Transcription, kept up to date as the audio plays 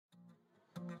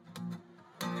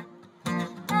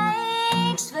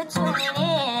Thanks for tuning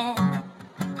in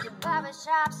to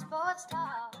Barbershop Sports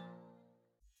Talk.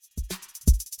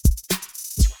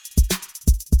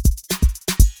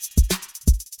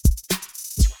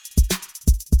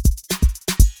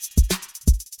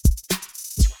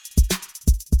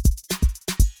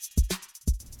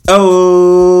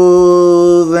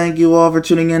 Oh, thank you all for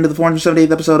tuning in to the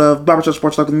 478th episode of Barbershop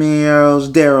Sports Talk with me, your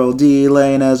host, Daryl D.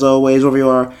 Lane. As always, wherever you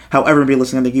are, however you're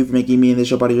listening, thank you for making me and this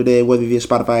show part of your day, whether via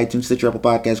Spotify, iTunes, Stitcher, Apple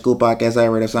Podcasts, Google Podcasts,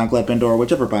 iRadio, SoundCloud, Pandora,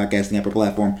 whichever podcasting app or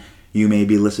platform you may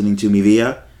be listening to me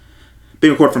via.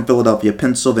 Being recorded from Philadelphia,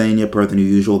 Pennsylvania, per the new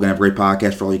usual. Going to have a great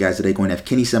podcast for all you guys today. Going to have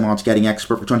Kenny Sim on, scouting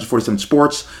expert for 247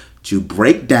 Sports, to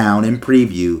break down and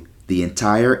preview the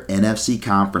entire NFC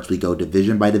conference. We go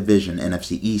division by division,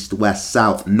 NFC East, West,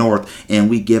 South, North, and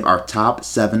we give our top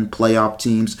 7 playoff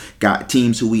teams. Got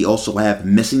teams who we also have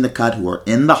missing the cut, who are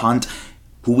in the hunt,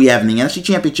 who we have in the NFC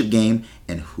Championship game,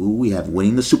 and who we have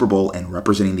winning the Super Bowl and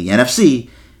representing the NFC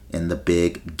in the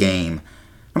big game.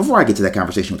 Now, before I get to that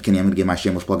conversation with Kenny, I'm going to give my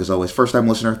shameless plug as always. First-time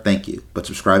listener, thank you. But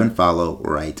subscribe and follow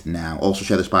right now. Also,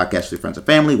 share this podcast with your friends and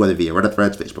family, whether via Reddit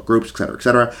threads, Facebook groups, etc.,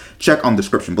 etc. Check on the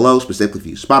description below, specifically if you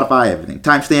use Spotify, everything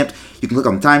timestamped. You can click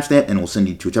on the timestamp, and it will send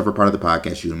you to whichever part of the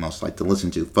podcast you would most like to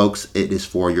listen to. Folks, it is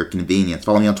for your convenience.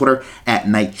 Follow me on Twitter, at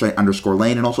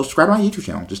 @Nightshade_Lane, and also subscribe to my YouTube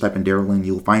channel. Just type in Daryl Lane.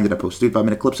 You'll find that I post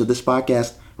 3-5-minute clips of this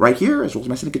podcast right here, as well as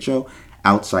my syndicate show,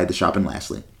 Outside the Shop. And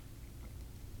lastly,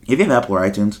 if you have Apple or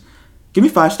iTunes, give me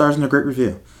 5 stars and a great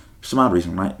review. For some odd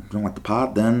reason, right? If you don't like the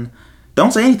pod, then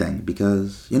don't say anything,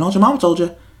 because you know what your mama told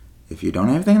you. If you don't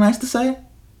have anything nice to say,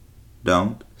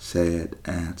 don't say it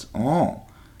at all.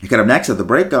 And cut up next at the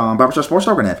break on Barbershop Sports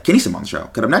Talk. We're going to have Kenny Sim on the show.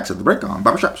 Cut up next at the break on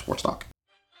Barbershop Sports Talk.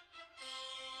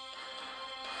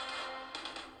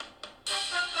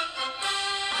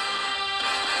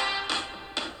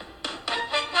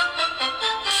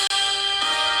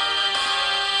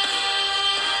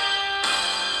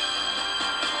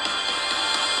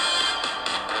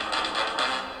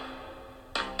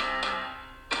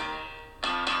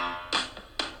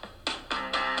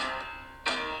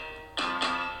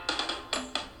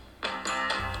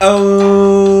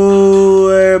 Oh,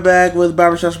 we're back with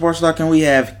Barbershop Sports Talk, and we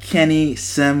have Kenny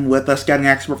Sim with us, scouting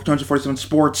expert for 247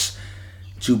 Sports,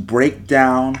 to break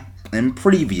down and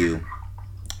preview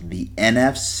the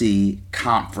NFC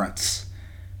Conference.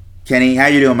 Kenny, how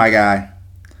you doing, my guy?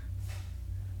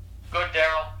 Good,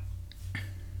 Daryl.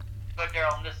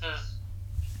 And this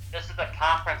is the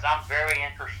conference I'm very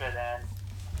interested in.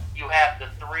 You have the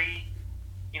 3,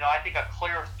 I think a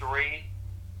clear 3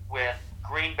 with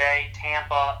Green Bay,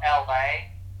 Tampa, LA.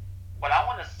 But I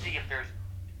want to see if there's,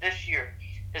 this year,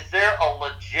 is there a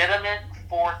legitimate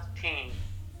 4th team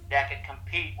that could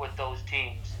compete with those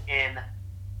teams in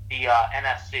the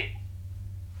NFC?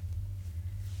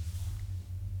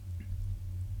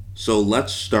 So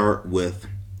let's start with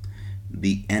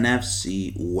the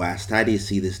NFC West. How do you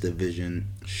see this division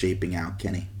shaping out,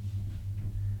 Kenny?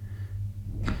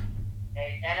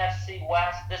 NFC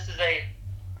West, this is a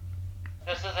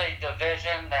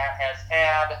division that has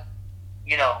had,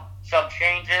 some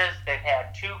changes. They've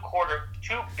had two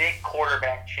big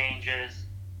quarterback changes,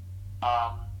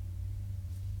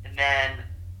 and then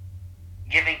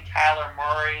giving Kyler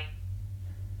Murray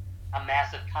a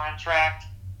massive contract.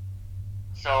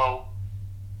 So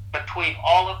between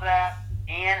all of that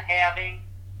and having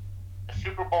a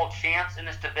Super Bowl chance in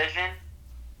this division,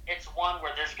 it's one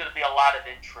where there's going to be a lot of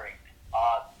intrigue.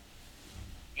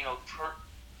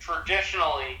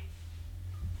 Traditionally,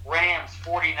 Rams,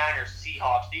 49ers,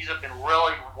 Seahawks, these have been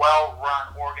really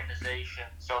well-run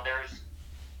organizations. So there's,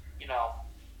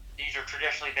 these are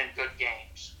traditionally been good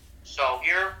games. So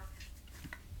here,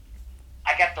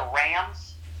 I got the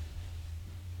Rams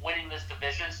winning this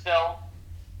division still.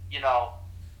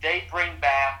 They bring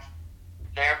back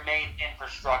their main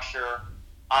infrastructure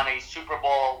on a Super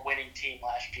Bowl winning team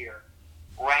last year.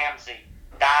 Ramsey,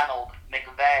 Donald,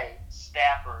 McVay,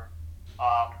 Stafford.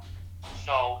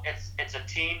 So it's a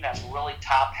team that's really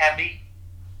top heavy.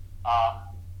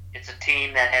 It's a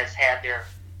team that has had their,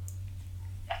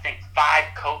 I think, 5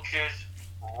 coaches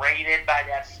rated by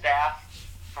that staff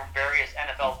from various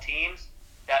NFL teams.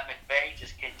 That McVay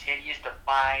just continues to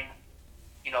find,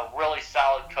 really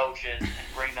solid coaches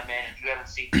and bring them in. You haven't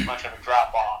seen too much of a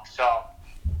drop off. So,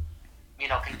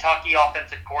 Kentucky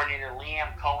offensive coordinator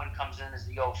Liam Cohen comes in as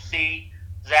the OC.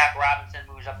 Zach Robinson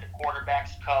moves up to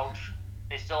quarterbacks coach.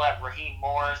 They still have Raheem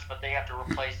Morris, but they have to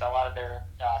replace a lot of their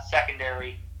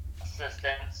secondary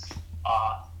assistants,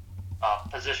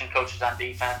 position coaches on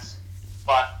defense.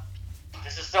 But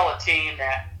this is still a team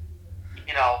that,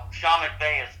 Sean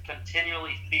McVay has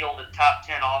continually fielded top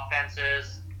 10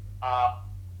 offenses.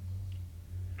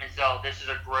 And so this is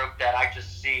a group that I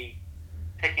just see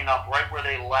picking up right where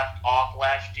they left off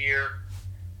last year.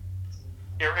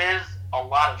 There is a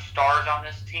lot of stars on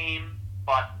this team,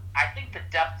 but I think the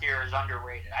depth here is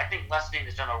underrated. I think Leslie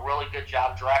has done a really good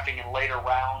job drafting in later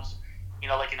rounds.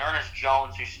 Like an Ernest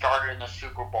Jones who started in the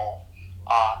Super Bowl.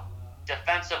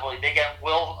 Defensively, they get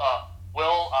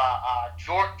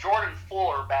Jordan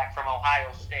Fuller back from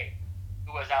Ohio State,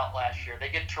 who was out last year. They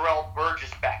get Terrell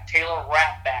Burgess back, Taylor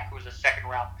Rapp back, who was a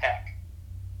second-round pick.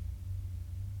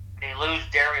 They lose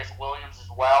Darius Williams as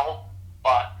well,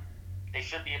 but they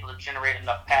should be able to generate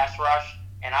enough pass rush.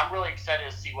 And I'm really excited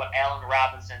to see what Allen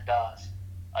Robinson does.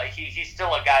 He's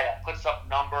still a guy that puts up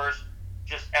numbers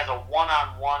just as a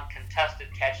one-on-one contested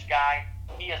catch guy.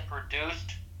 He has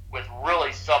produced with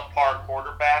really subpar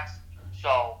quarterbacks.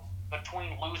 So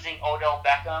between losing Odell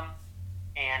Beckham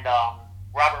and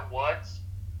Robert Woods,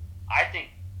 I think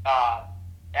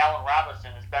Allen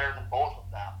Robinson is better than both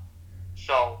of them.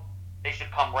 So they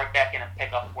should come right back in and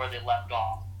pick up where they left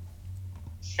off.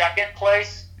 Second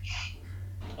place,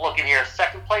 looking here.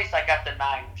 Second place, I got the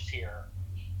Niners here.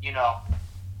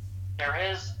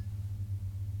 There is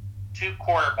two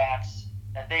quarterbacks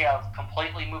that they have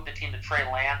completely moved the team to Trey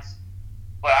Lance,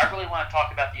 but I really want to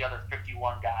talk about the other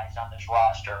 51 guys on this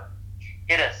roster.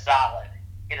 It is solid.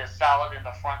 It is solid in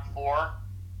the front four.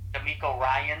 D'Amico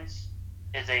Ryans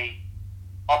is a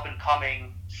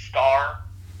up-and-coming star,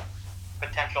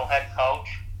 potential head coach.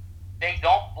 They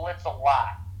don't blitz a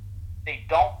lot.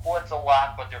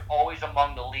 But they're always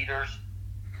among the leaders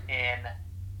in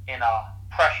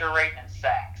pressure rate and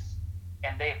sacks.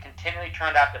 And they have continually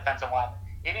turned out defensive linemen.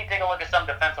 If you take a look at some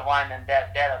defensive linemen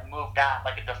that have moved on,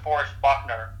 like a DeForest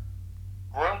Buckner,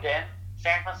 groomed in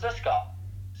San Francisco.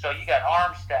 So you got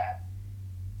Armstead.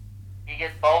 You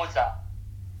get Boza.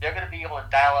 They're going to be able to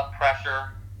dial up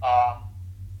pressure,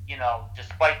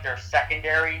 despite their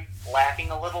secondary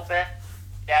lacking a little bit.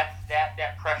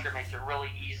 That pressure makes it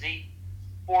really easy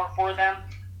for them.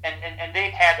 And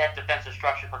they've had that defensive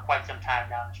structure for quite some time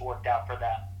now, and it's worked out for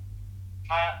them.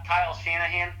 Kyle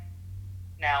Shanahan.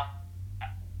 Now,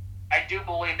 I do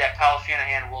believe that Kyle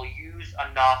Shanahan will use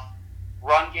enough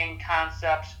run game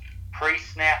concepts,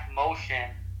 pre-snap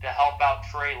motion to help out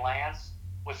Trey Lance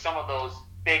with some of those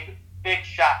big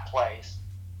shot plays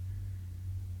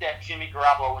that Jimmy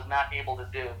Garoppolo was not able to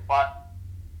do. But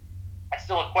I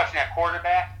still question at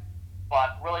quarterback,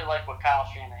 but really like what Kyle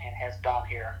Shanahan has done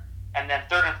here. And then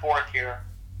third and fourth here,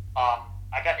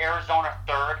 I got Arizona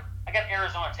third. I got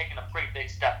Arizona taking a pretty big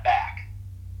step back.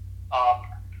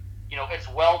 It's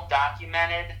well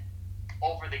documented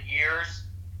over the years,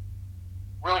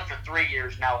 really for 3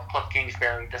 years now with Cliff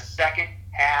Kingsbury, the second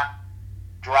half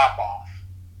drop-off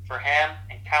for him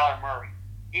and Kyler Murray.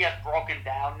 He has broken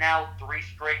down now 3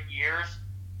 straight years.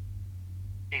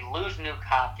 They lose Nuke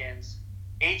Hopkins.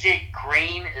 A.J.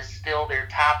 Green is still their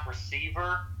top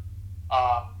receiver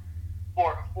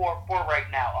for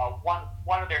right now.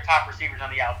 One of their top receivers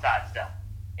on the outside still.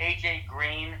 A.J.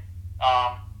 Green,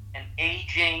 an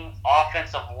aging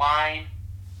offensive line.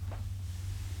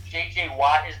 J.J.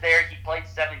 Watt is there. He played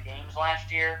 7 games last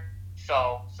year.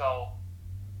 So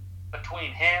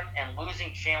between him and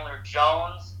losing Chandler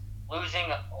Jones,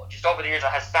 losing just over the years of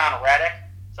Hassan Reddick,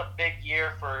 it's a big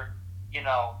year for,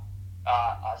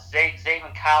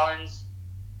 Zayvon Collins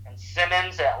and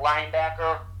Simmons at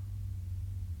linebacker.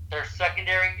 Their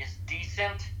secondary is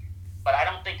decent, but I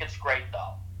don't think it's great,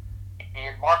 though.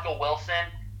 And Marco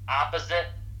Wilson, opposite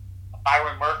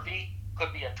Byron Murphy,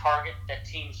 could be a target that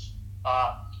teams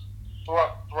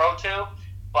throw to,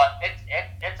 but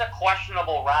it's a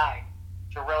questionable ride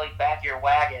to really back your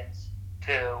wagons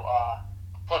to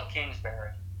Cliff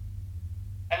Kingsbury.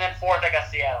 And then fourth, I got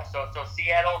Seattle. So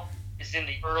Seattle is in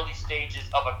the early stages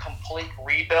of a complete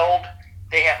rebuild.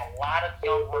 They have a lot of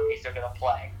young rookies they're going to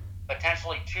play.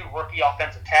 Potentially 2 rookie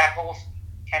offensive tackles,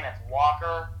 Kenneth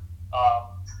Walker,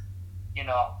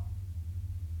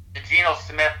 the Geno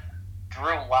Smith,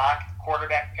 Drew Lock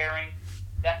quarterback pairing.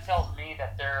 That tells me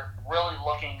that they're really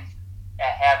looking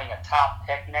at having a top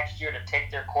pick next year to take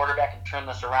their quarterback and turn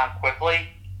this around quickly.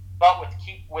 But with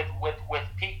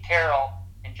Pete Carroll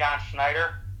and John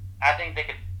Schneider, I think they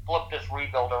could flip this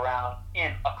rebuild around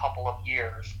in a couple of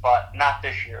years, but not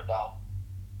this year, though.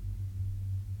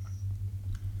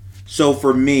 So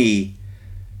for me,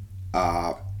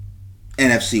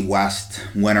 NFC West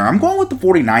winner, I'm going with the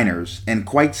 49ers. And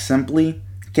quite simply,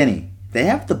 Kenny, they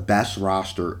have the best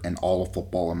roster in all of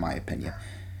football, in my opinion.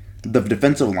 The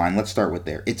defensive line, let's start with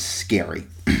there. It's scary.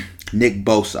 Nick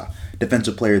Bosa,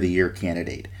 Defensive Player of the Year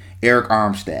candidate. Eric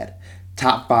Armstead,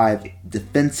 top 5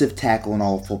 defensive tackle in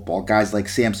all of football. Guys like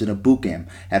Samson Ebukam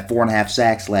had 4.5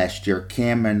 sacks last year.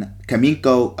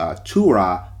 Kaminko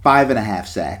Tura, 5.5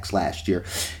 sacks last year.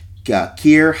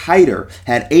 Keir Hyder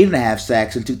had 8.5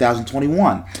 sacks in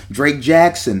 2021. Drake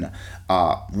Jackson,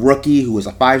 rookie who was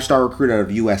a 5-star recruit out of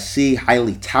USC,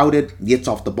 highly touted, gets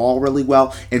off the ball really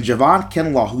well. And Javon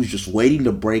Kinlaw, who's just waiting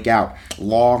to break out.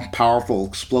 Long, powerful,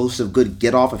 explosive, good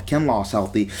get-off. If Kinlaw's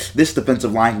healthy, this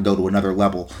defensive line can go to another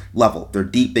level. They're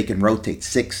deep. They can rotate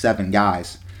 6-7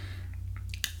 guys.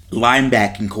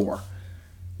 Linebacking core.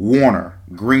 Warner,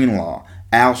 Greenlaw,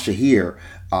 Al-Shahir,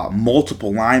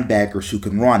 multiple linebackers who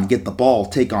can run, get the ball,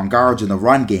 take on guards in the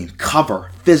run game,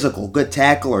 cover, physical, good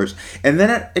tacklers. And then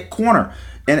at corner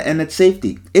and at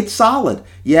safety, it's solid.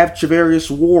 You have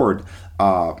Charvarius Ward,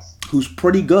 who's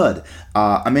pretty good.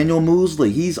 Emmanuel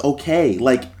Mosley, he's okay.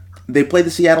 Like, they play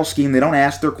the Seattle scheme. They don't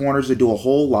ask their corners to do a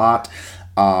whole lot.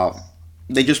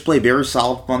 They just play very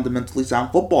solid, fundamentally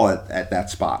sound football at that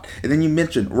spot. And then you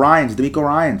mentioned DeMeco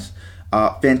Ryans.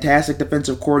 Fantastic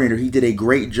defensive coordinator. He did a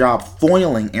great job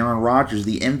foiling Aaron Rodgers,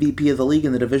 the MVP of the league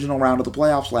in the divisional round of the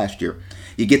playoffs last year.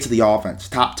 You get to the offense.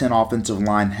 Top 10 offensive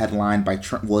line headlined by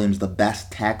Trent Williams, the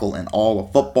best tackle in all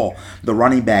of football. The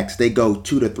running backs, they go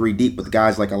 2 to 3 deep with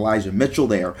guys like Elijah Mitchell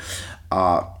there.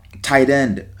 Tight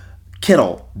end,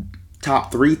 Kittle, top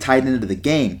 3 tight end of the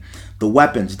game. The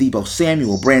weapons, Deebo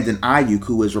Samuel, Brandon Ayuk,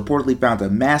 who has reportedly found a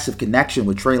massive connection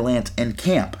with Trey Lance in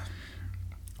camp.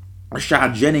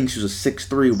 Rashad Jennings, who's a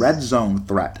 6'3 red zone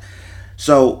threat.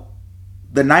 So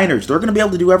the Niners, they're going to be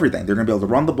able to do everything. They're going to be able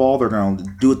to run the ball. They're going to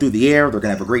do it through the air. They're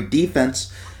going to have a great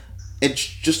defense. It's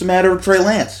just a matter of Trey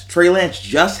Lance. Trey Lance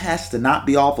just has to not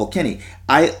be awful. Kenny,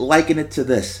 I liken it to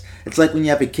this. It's like when you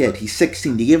have a kid. He's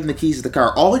 16. You give him the keys to the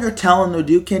car. All you're telling him to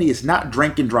do, Kenny, is not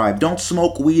drink and drive. Don't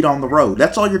smoke weed on the road.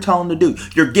 That's all you're telling him to do.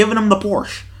 You're giving him the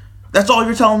Porsche. That's all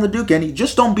you're telling him to do, Kenny.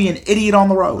 Just don't be an idiot on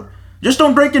the road. Just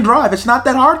don't drink and drive. It's not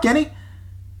that hard, Kenny.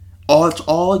 That's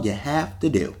all you have to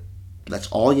do. That's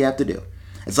all you have to do.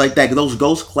 It's like those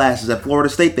ghost classes at Florida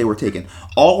State they were taking.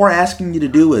 All we're asking you to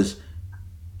do is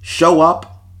show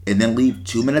up and then leave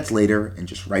 2 minutes later and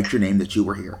just write your name that you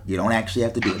were here. You don't actually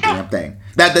have to do a damn thing.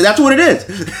 That's what it is.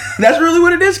 That's really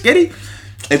what it is, Kenny.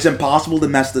 It's impossible to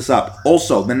mess this up.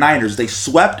 Also, the Niners, they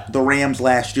swept the Rams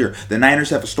last year. The Niners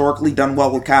have historically done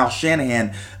well with Kyle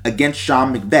Shanahan against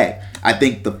Sean McVay. I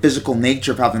think the physical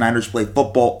nature of how the Niners play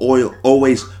football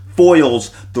always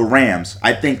foils the Rams.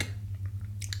 I think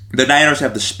the Niners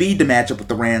have the speed to match up with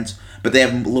the Rams, but they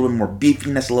have a little bit more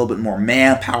beefiness, a little bit more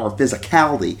manpower,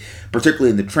 physicality,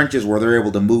 particularly in the trenches where they're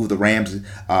able to move the Rams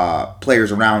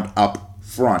players around up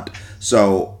front.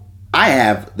 So I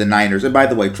have the Niners. And by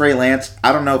the way, Trey Lance,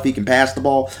 I don't know if he can pass the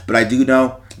ball, but I do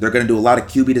know they're going to do a lot of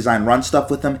QB design run stuff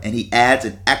with him, and he adds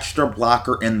an extra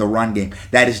blocker in the run game.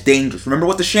 That is dangerous. Remember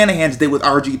what the Shanahans did with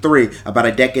RG3 about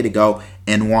a decade ago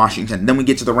in Washington. Then we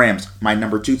get to the Rams, my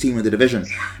number 2 team in the division.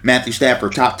 Matthew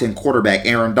Stafford, top 10 quarterback.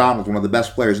 Aaron Donald, one of the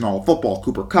best players in all of football.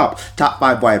 Cooper Kupp, top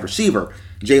 5 wide receiver.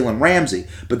 Jalen Ramsey.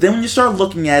 But then when you start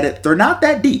looking at it, they're not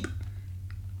that deep.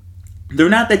 They're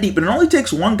not that deep. And it only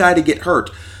takes one guy to get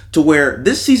hurt to where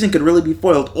this season could really be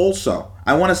foiled. Also,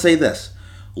 I want to say this.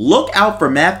 Look out for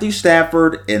Matthew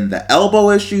Stafford and the elbow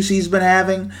issues he's been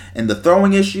having and the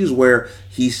throwing issues where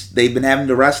they've been having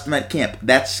to rest him at camp.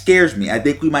 That scares me. I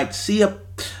think we might see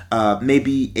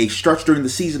maybe a stretch during the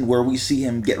season where we see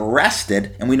him get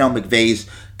rested, and we know McVay's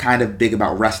kind of big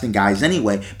about resting guys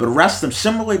anyway, but rest them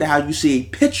similarly to how you see a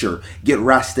pitcher get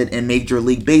rested in Major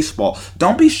League Baseball.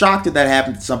 Don't be shocked if that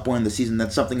happens at some point in the season.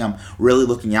 That's something I'm really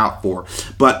looking out for.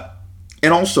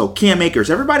 And also, Cam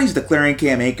Akers. Everybody's declaring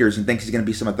Cam Akers and thinks he's going to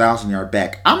be some 1,000-yard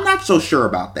back. I'm not so sure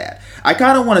about that. I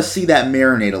kind of want to see that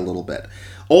marinate a little bit.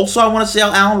 Also, I want to see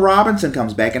how Allen Robinson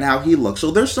comes back and how he looks.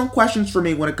 So there's some questions for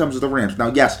me when it comes to the Rams.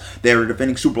 Now, yes, they're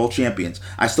defending Super Bowl champions.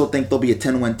 I still think they'll be a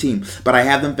 10-win team. But I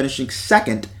have them finishing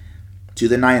second to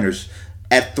the Niners.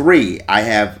 At 3, I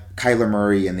have Kyler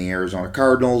Murray and the Arizona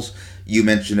Cardinals. You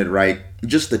mentioned it right.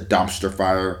 Just the dumpster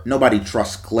fire. Nobody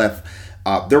trusts Cliff.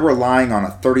 They're relying on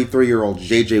a 33-year-old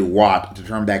J.J. Watt to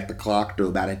turn back the clock to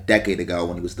about a decade ago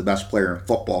when he was the best player in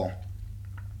football.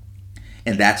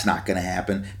 And that's not going to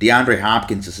happen. DeAndre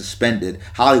Hopkins is suspended.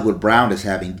 Hollywood Brown is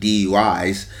having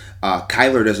DUIs.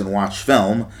 Kyler doesn't watch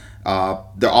film.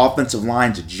 The offensive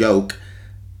line's a joke.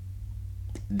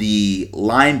 The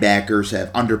linebackers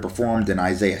have underperformed in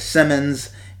Isaiah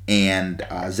Simmons and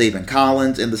Zaven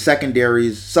Collins. And the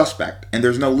secondary's suspect. And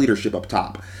there's no leadership up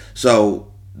top.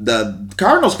 So the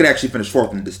Cardinals could actually finish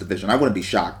 4th in this division. I wouldn't be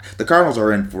shocked. The Cardinals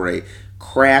are in for a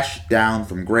crash down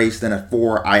from grace. Then at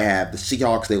 4, I have the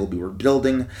Seahawks. They will be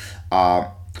rebuilding.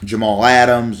 Jamal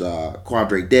Adams,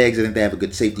 Quandre Diggs. I think they have a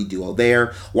good safety duo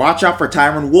there. Watch out for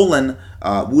Tyron Wooden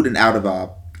out of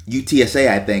UTSA,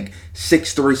 I think.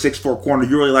 6'3", 6'4" corner.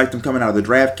 You really liked him coming out of the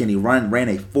draft. Can he ran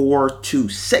a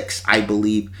 4.26, I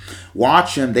believe.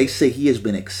 Watch him. They say he has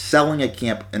been excelling at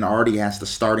camp and already has the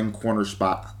starting corner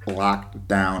spot locked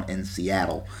down in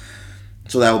Seattle.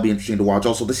 So that will be interesting to watch.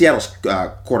 Also, the Seattle's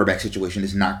quarterback situation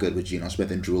is not good with Geno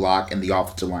Smith and Drew Lock, and the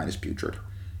offensive line is putrid.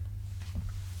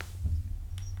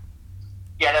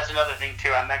 Yeah, that's another thing,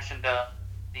 too. I mentioned the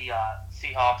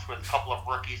Seahawks with a couple of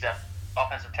rookies at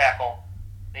offensive tackle.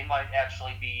 They might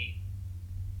actually be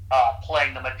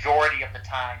playing the majority of the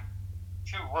time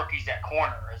 2 rookies at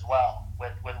corner as well,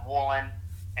 with Woolen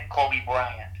and Kobe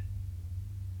Bryant.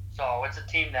 So it's a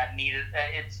team that needed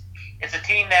it's a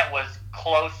team that was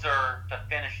closer to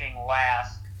finishing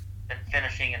last than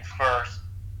finishing in first.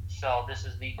 So this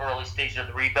is the early stage of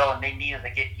the rebuild, and they needed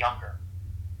to get younger.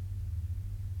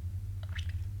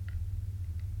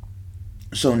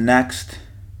 So next,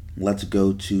 let's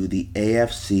go to the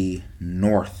AFC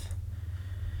North.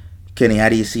 Kenny, how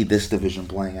do you see this division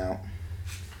playing out?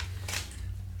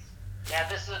 Yeah,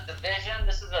 this is a division.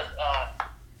 This is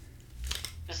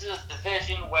a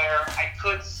division where I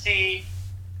could see,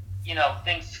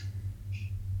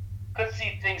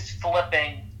 things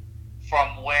flipping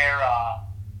from where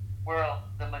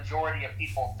the majority of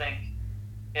people think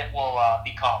it will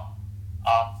become.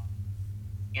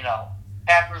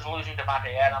 Packers losing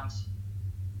Davante Adams,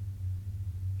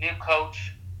 new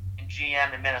coach and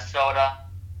GM in Minnesota,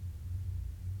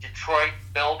 Detroit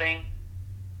building,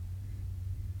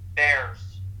 Bears,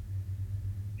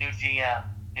 new GM,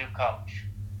 new coach.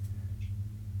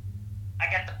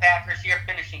 I got the Packers here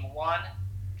finishing 1.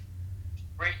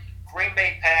 Green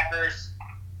Bay Packers,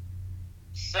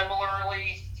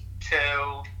 similarly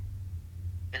to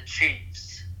the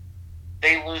Chiefs,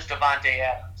 they lose Davante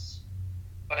Adams.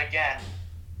 But again,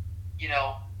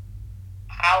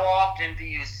 how often do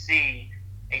you see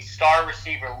a star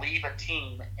receiver leave a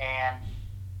team and,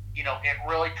 it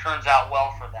really turns out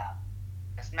well for them?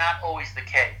 It's not always the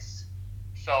case.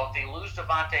 So they lose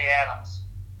Davante Adams,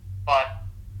 but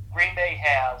Green Bay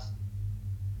has,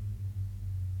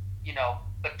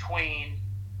 between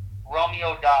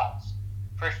Romeo Doubs,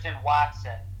 Christian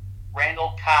Watson,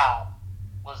 Randall Cobb,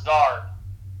 Lazard,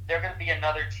 they're going to be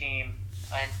another team,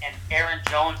 and Aaron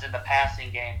Jones in the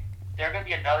passing game, they're going to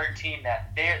be another team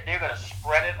that they're going to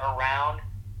spread it around,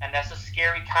 and that's a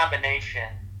scary combination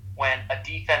when a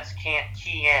defense can't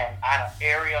key in on an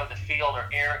area of the field or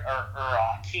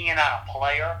key in on a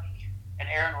player, and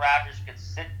Aaron Rodgers could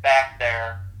sit back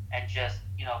there and just,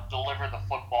 deliver the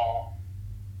football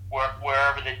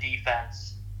wherever the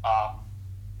defense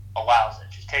allows it.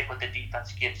 Just take what the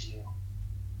defense gives you.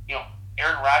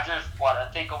 Aaron Rodgers, I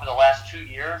think over the last 2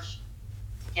 years,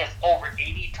 he has over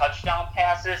 80 touchdown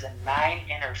passes and 9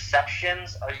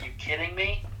 interceptions. Are you kidding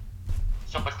me?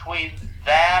 So between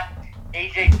that,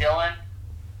 A.J. Dillon,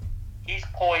 he's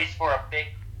poised for a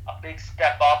big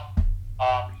step up.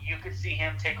 You could see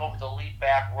him take over the lead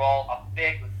back role, a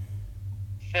big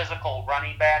physical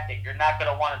running back that you're not going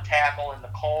to want to tackle in the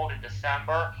cold in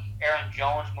December. Aaron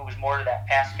Jones moves more to that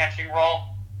pass-catching role.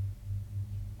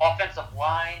 Offensive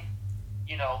line,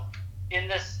 in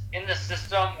this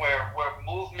system where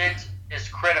movement is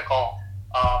critical,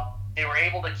 they were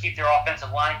able to keep their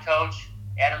offensive line coach,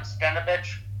 Adam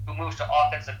Stenavich, who moves to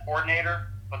offensive coordinator,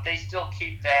 but they still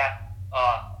keep that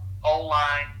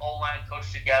O-line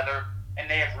coach together, and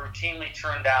they have routinely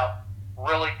turned out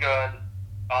really good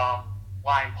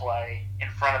line play in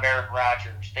front of Aaron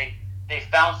Rodgers. They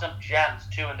found some gems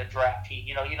too in the draft.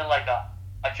 Even like a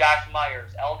Josh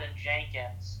Myers, Eldon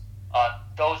Jenkins,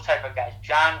 those type of guys.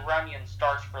 John Runyon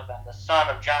starts for them, the son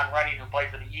of John Runyon who played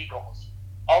for the Eagles.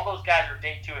 All those guys are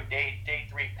day 2 and day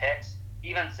 3 picks.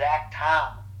 Even Zach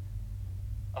Tom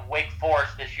of Wake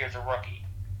Forest this year is a rookie.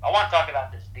 I want to talk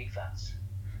about this defense.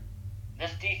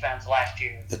 This defense last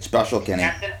year. It's special, Kenny.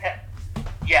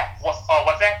 Yeah. What's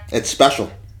that? It's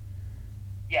special.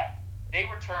 Yeah. They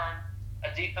returned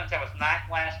a defense that was 9th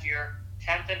last year,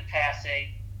 10th in passing,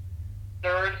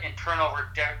 3rd in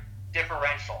turnover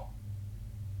differential.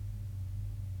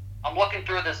 I'm looking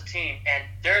through this team, and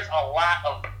there's a lot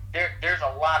of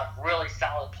really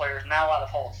solid players, not a lot of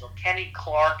holes. So Kenny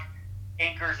Clark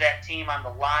anchors that team on the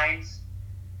lines.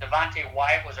 Devontae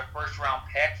Wyatt was a first-round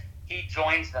pick. He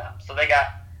joins them. So they got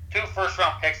 2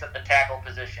 first-round picks at the tackle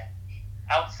position.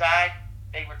 Outside,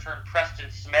 they returned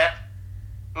Preston Smith,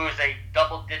 who is a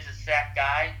double-digit sack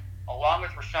guy, along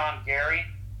with Rashawn Gary,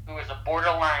 who is a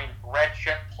borderline red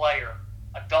chip player,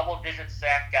 a double-digit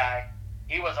sack guy.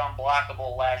 He was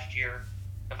unblockable last year.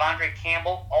 Devondre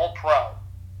Campbell, all-pro.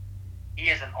 He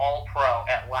is an all-pro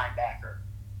at linebacker.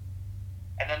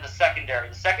 And then the secondary.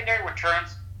 The secondary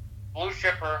returns blue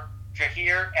chipper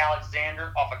Jair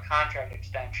Alexander off a contract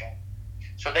extension.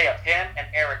 So they have him and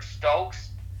Eric Stokes.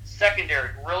 Secondary,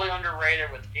 really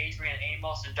underrated with Adrian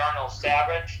Amos and Darnell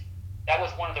Savage. That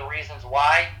was one of the reasons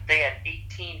why they had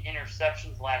 18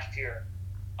 interceptions last year.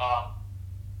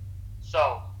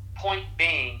 So, point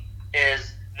being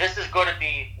is this is going to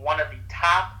be one of the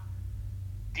top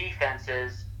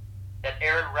defenses that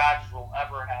Aaron Rodgers will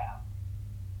ever have.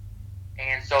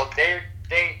 And so they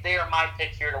are my pick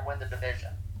here to win the division.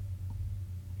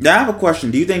 Now, I have a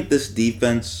question. Do you think this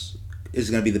defense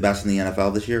is going to be the best in the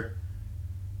NFL this year?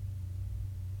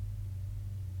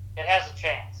 It has a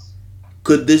chance.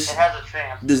 Could this? It has a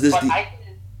chance. Does this?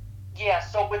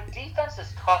 So with defense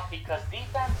is tough because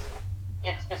defense,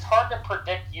 it's hard to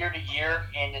predict year to year,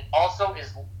 and it also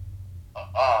is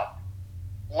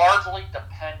largely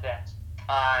dependent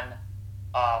on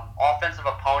offensive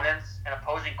opponents and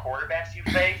opposing quarterbacks you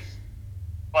face.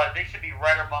 But they should be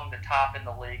right among the top in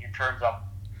the league in terms of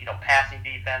passing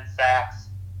defense, sacks,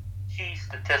 key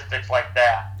statistics like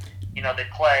that. They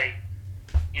play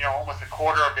almost a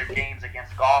quarter of their games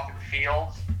against Goff and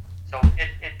Fields, so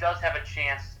it does have a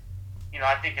chance.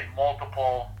 I think in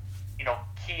multiple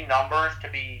key numbers to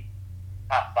be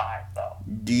top 5 though.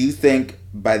 Do you think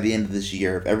by the end of this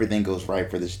year, if everything goes right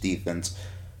for this defense,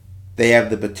 they have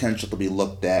the potential to be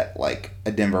looked at like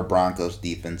a Denver Broncos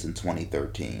defense in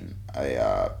 2013,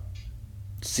 a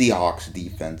Seahawks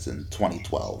defense in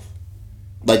 2012?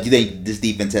 Like, do you think this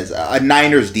defense has a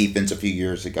Niners defense a few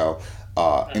years ago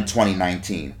in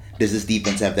 2019? Does this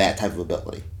defense have that type of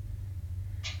ability?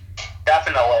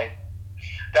 Definitely.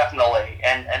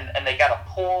 And they got a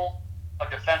pool of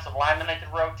defensive linemen they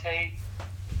can rotate.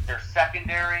 Their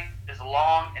secondary is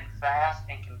long and fast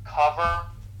and can cover.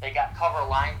 They got cover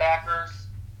linebackers,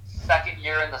 second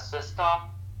year in the system.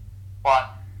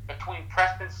 But between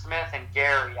Preston Smith and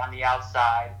Gary on the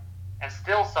outside, and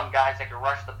still some guys that can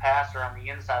rush the passer on the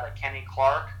inside like Kenny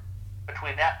Clark,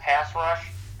 between that pass rush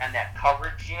and that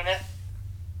coverage unit,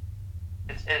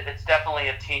 it's definitely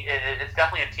a team. It's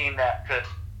definitely a team that could,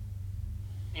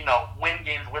 win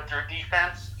games with their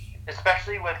defense,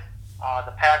 especially with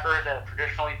the Packers that have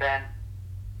traditionally been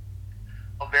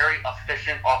a very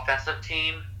efficient offensive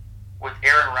team. With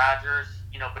Aaron Rodgers,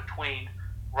 between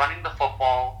running the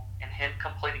football and him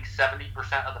completing 70%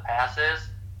 of the passes,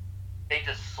 they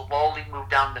just slowly move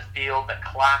down the field. The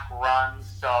clock runs,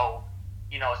 so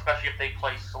especially if they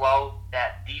play slow,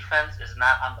 that defense is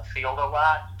not on the field a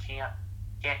lot. You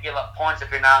can't give up points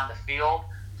if you're not on the field.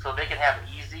 So they can have it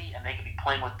easy, and they can be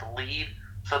playing with the lead.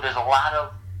 So there's a lot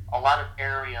of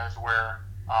areas where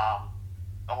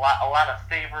a lot of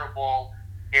favorable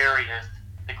areas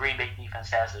the Green Bay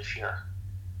defense has this year.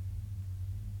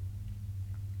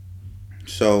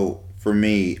 So for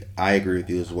me, I agree with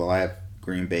you as well. I have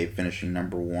Green Bay finishing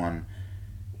number 1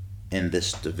 in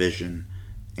this division.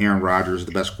 Aaron Rodgers,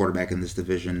 the best quarterback in this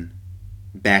division.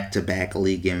 Back-to-back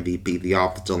league MVP. The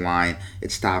offensive line,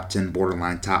 it's top 10,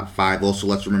 borderline top 5. Also,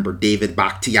 let's remember David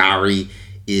Bakhtiari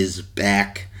is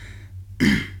back.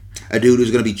 A dude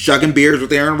who's going to be chugging beers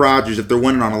with Aaron Rodgers if they're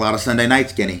winning on a lot of Sunday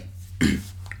nights, Kenny.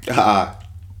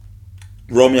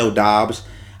 Romeo Doubs,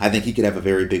 I think he could have a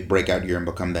very big breakout year and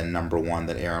become the number 1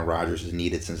 that Aaron Rodgers has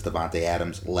needed since Davante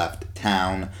Adams left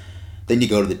town. Then you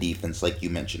go to the defense, like you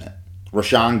mentioned it.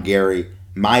 Rashawn Gary,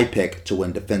 my pick to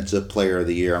win Defensive Player of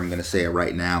the Year. I'm going to say it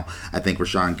right now. I think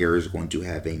Rashawn Gary is going to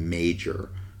have a major,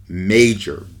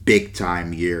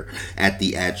 big-time year at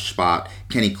the edge spot.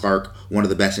 Kenny Clark, one of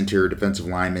the best interior defensive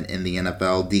linemen in the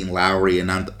NFL. Dean Lowry,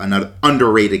 another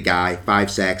underrated guy,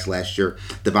 5 sacks last year.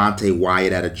 Devontae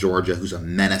Wyatt out of Georgia, who's a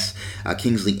menace.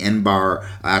 Kingsley Enbar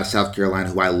out of South Carolina,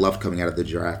 who I love coming out of the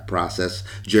draft process.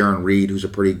 Jaron Reed, who's a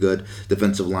pretty good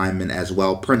defensive lineman as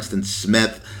well. Princeton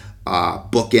Smith,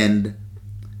 bookend,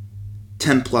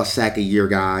 10-plus sack a year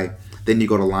guy. Then you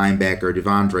go to linebacker,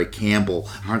 Devondre Campbell,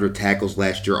 100 tackles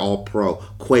last year, all-pro.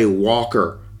 Quay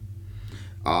Walker,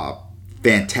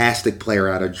 fantastic player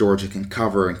out of Georgia, can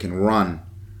cover and can run.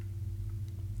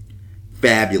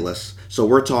 Fabulous. So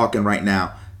we're talking right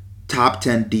now, top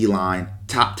 10 D-line,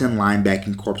 top 10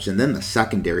 linebacking corps, and then the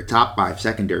secondary, top 5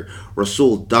 secondary.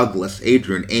 Rasul Douglas,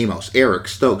 Adrian Amos, Eric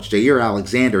Stokes, Jair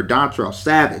Alexander, Dontrell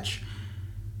Savage.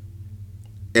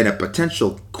 And a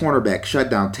potential cornerback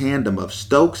shutdown tandem of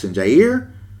Stokes and Jair.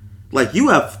 Like, you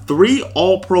have 3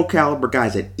 all-pro caliber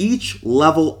guys at each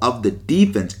level of the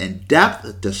defense and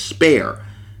depth to spare.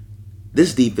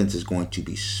 This defense is going to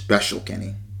be special,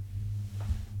 Kenny.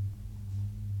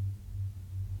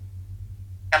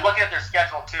 I'm looking at their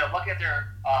schedule, too. I'm looking at their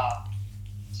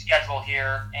schedule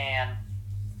here, and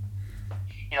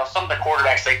some of the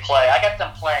quarterbacks they play. I got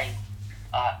them playing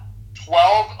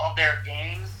 12 of their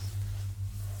games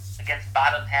against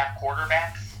bottom half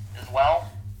quarterbacks as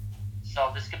well.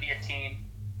 So this could be a team.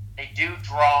 They do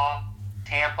draw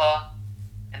Tampa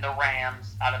and the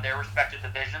Rams out of their respective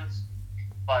divisions,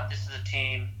 but this is a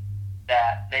team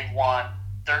that they've won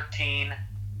 13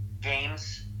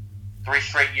 games, 3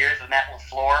 straight years with Matt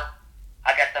LaFleur.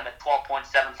 I got them at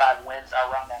 12.75 wins.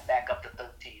 I'll round that back up to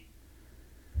 13.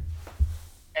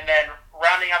 And then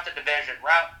rounding out the division.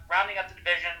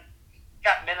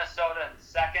 Got Minnesota in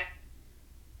second.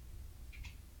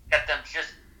 Got them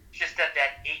just at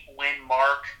that 8-win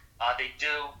mark. They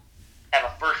do have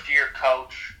a first-year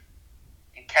coach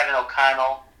in Kevin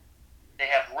O'Connell. They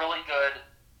have really good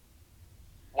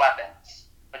weapons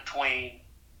between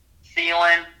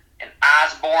Thielen and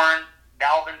Osborne,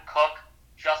 Dalvin Cook,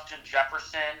 Justin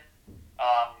Jefferson,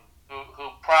 who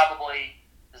probably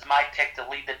is my pick to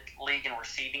lead the league in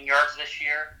receiving yards this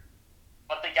year.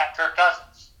 But they got Kirk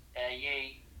Cousins.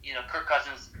 Kirk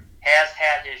Cousins has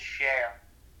had his share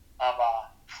of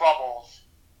troubles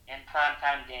in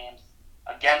primetime games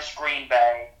against Green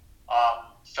Bay.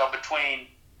 So between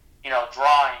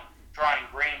drawing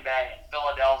Green Bay and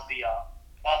Philadelphia,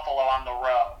 Buffalo on the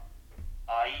road,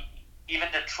 even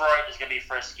Detroit is going to be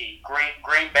frisky.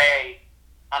 Green Bay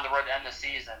on the road to end the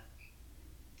season.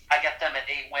 I got them at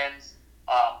 8 wins.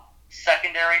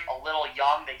 Secondary, a little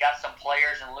young. They got some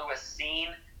players in Lewis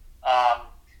Cine,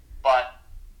 but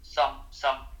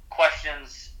some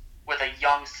questions with a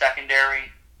young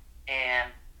secondary.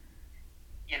 And,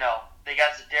 they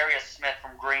got Zadarius Smith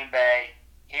from Green Bay.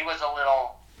 He was a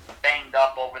little banged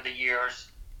up over the years.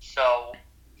 So,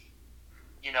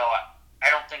 I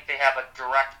don't think they have a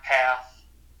direct path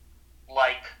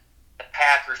like the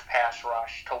Packers pass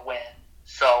rush to win.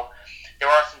 So there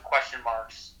are some question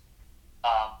marks.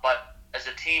 But as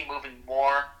a team moving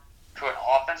more to an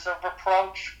offensive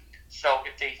approach, so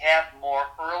if they have more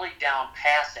early down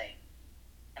passing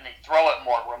and they throw it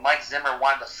more, where Mike Zimmer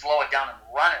wanted to slow it down and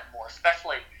run it more,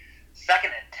 especially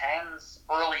 2nd and 10s,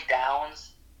 early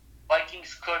downs,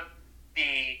 Vikings could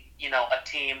be, a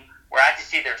team where I could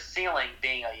see their ceiling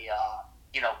being a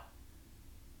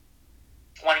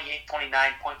 28,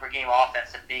 29 point per game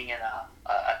offense and being in a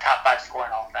top 5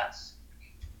 scoring offense.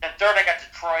 Then third, I got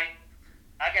Detroit.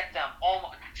 I got them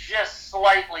almost just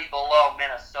slightly below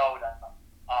Minnesota.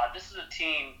 This is a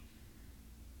team,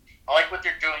 I like what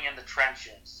they're doing in the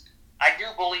trenches. I do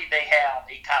believe they have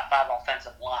a top 5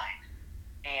 offensive line.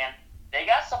 And they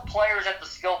got some players at the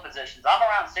skill positions.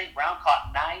 Amon-Ra St. Brown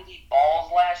caught 90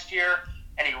 balls last year,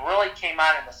 and he really came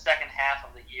out in the second half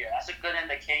of the year. That's a good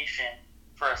indication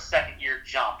for a second-year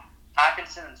jump.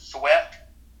 Hockenson and Swift,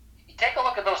 you take a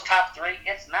look at those top 3,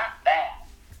 it's not bad.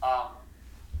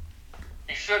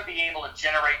 They should be able to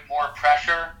generate more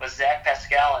pressure with Zach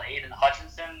Pascal and Aiden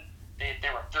Hutchinson. They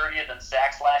were 30th in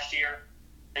sacks last year.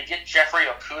 They get Jeffrey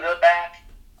Okudah back.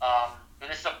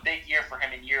 This is a big year for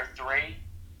him in year 3.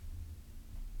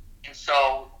 And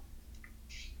so,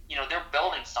 they're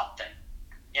building something.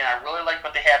 And I really like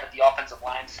what they have at the offensive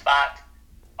line spot.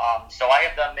 So I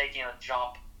have them making a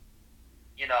jump,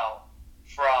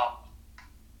 from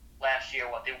last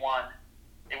year. They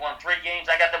won 3 games.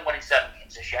 I got them winning 7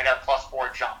 games this year. I got a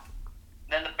 +4 jump.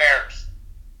 And then the Bears.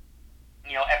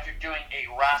 After doing a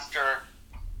roster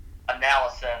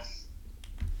analysis,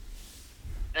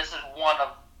 this is one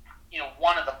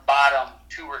of the bottom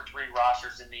 2 or 3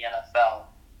 rosters in the NFL.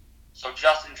 So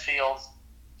Justin Fields,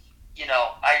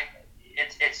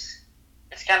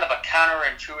 it's kind of a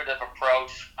counterintuitive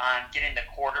approach on getting the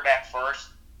quarterback first,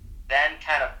 then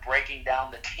kind of breaking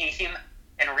down the team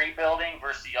and rebuilding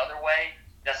versus the other way.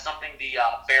 That's something the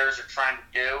Bears are trying to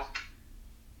do.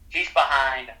 He's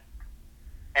behind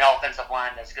an offensive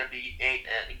line that's going to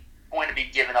be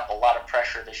giving up a lot of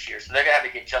pressure this year. So they're going to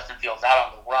have to get Justin Fields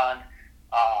out on the run,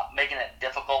 making it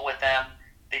difficult with them.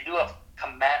 They do have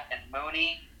Kmet and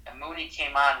Mooney, and Mooney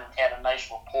came on and had a nice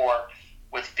rapport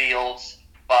with Fields,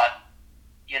 but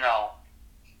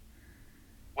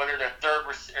whether their third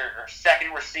or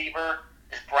second receiver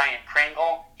is Brian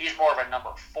Pringle, he's more of a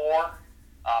number 4.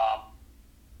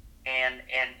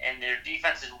 And their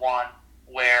defense is one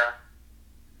where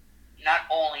not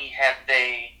only have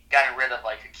they gotten rid of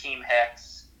Hakeem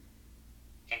Hicks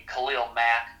and Khalil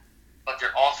Mack, but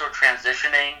they're also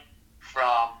transitioning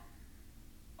from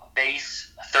a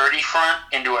base 30 front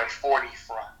into a 40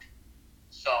 front.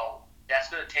 So that's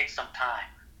going to take some time.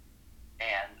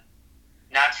 And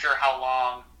not sure how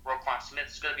long Roquan Smith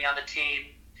is going to be on the team.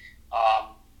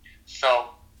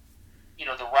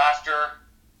 The roster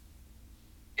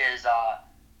is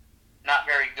not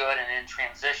very good and in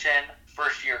transition.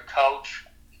 First-year coach.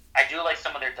 I do like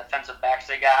some of their defensive backs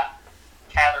they got.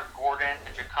 Kyler Gordon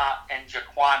and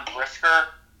Jaquan Brisker,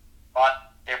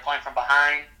 but they're playing from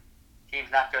behind.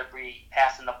 Team's not going to be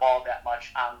passing the ball that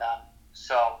much on them.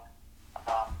 So,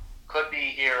 could be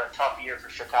here a tough year for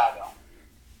Chicago.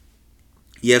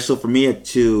 Yeah, so for me at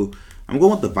 2, I'm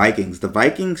going with the Vikings. The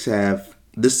Vikings have,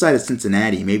 this side of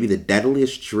Cincinnati, maybe the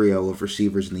deadliest trio of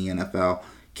receivers in the NFL.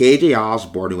 KJ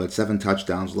Osborne, who had 7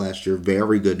 touchdowns last year,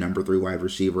 very good number 3 wide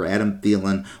receiver. Adam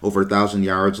Thielen, over 1,000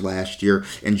 yards last year.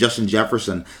 And Justin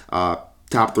Jefferson,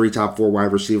 top 3, top 4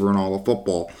 wide receiver in all of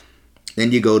football.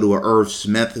 Then you go to a Irv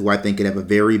Smith, who I think could have a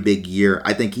very big year.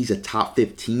 I think he's a top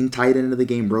 15 tight end of the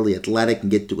game, really athletic, can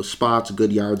get to his spots,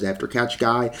 good yards after catch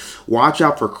guy. Watch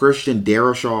out for Christian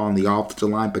Darrisaw on the offensive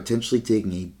line, potentially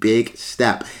taking a big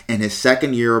step in his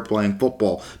second year of playing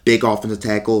football. Big offensive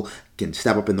tackle, can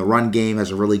step up in the run game,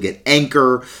 has a really good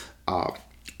anchor,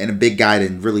 and a big guy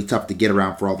and really tough to get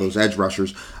around for all those edge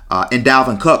rushers. And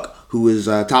Dalvin Cook, who is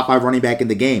a top 5 running back in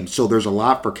the game. So there's a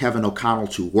lot for Kevin O'Connell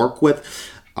to work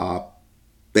with.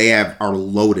 They are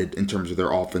loaded in terms of their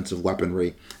offensive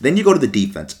weaponry. Then you go to the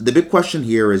defense. The big question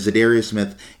here is Zadarius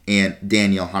Smith and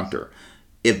Daniel Hunter.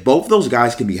 If both those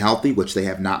guys can be healthy, which they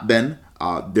have not been,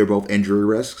 they're both injury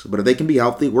risks. But if they can be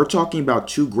healthy, we're talking about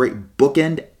 2 great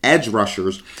bookend edge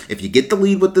rushers. If you get the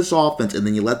lead with this offense and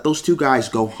then you let those 2 guys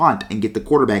go hunt and get the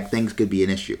quarterback, things could be an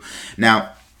issue.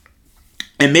 Now,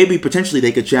 and maybe potentially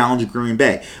they could challenge Green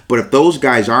Bay. But if those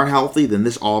guys aren't healthy, then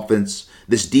this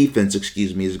defense,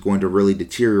 is going to really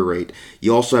deteriorate.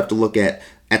 You also have to look at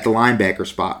the linebacker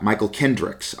spot. Michael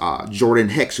Kendricks, Jordan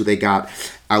Hicks, who they got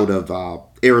out of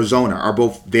Arizona, are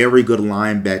both very good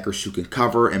linebackers who can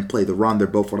cover and play the run. They're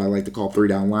both what I like to call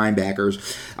 3-down linebackers.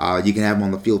 You can have them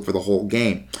on the field for the whole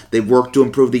game. They've worked to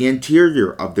improve the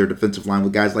interior of their defensive line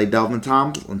with guys like Delvin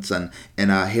Tomlinson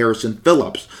and Harrison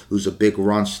Phillips, who's a big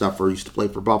run stuffer, used to play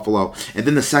for Buffalo. And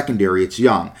then the secondary, it's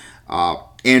young.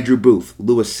 Andrew Booth,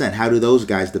 Lewis Sent, how do those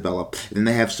guys develop? And then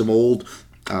they have some old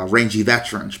rangy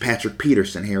veterans, Patrick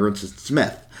Peterson, Harrison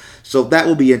Smith. So that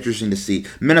will be interesting to see.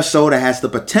 Minnesota has the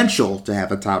potential to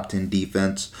have a top 10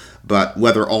 defense, but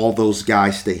whether all those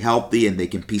guys stay healthy and they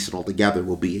can piece it all together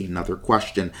will be another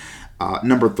question.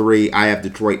 Number 3, I have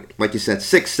Detroit, like you said,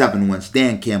 6-7 wins.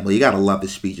 Dan Campbell, you got to love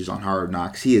his speeches on Hard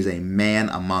Knocks. He is a man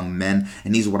among men,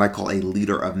 and he's what I call a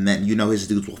leader of men. You know his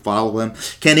dudes will follow him.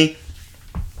 Kenny,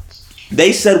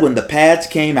 they said when the pads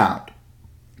came out,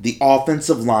 the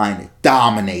offensive line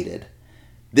dominated.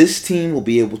 This team will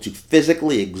be able to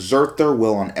physically exert their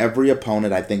will on every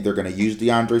opponent. I think they're going to use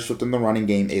DeAndre Swift in the running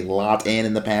game a lot and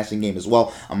in the passing game as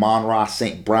well. Amon-Ra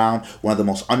St. Brown, one of the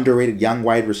most underrated young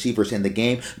wide receivers in the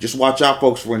game. Just watch out,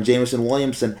 folks, for when Jameson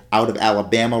Williamson out of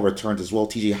Alabama returns as well.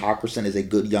 T.J. Hawkinson is a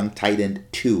good young tight end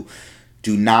too.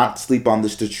 Do not sleep on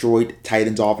this Detroit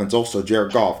Titans offense. Also,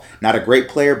 Jared Goff, not a great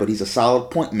player, but he's a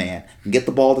solid point man. Can get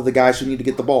the ball to the guys who need to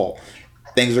get the ball.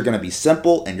 Things are going to be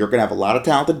simple, and you're going to have a lot of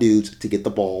talented dudes to get the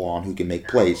ball on who can make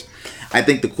plays. I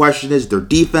think the question is their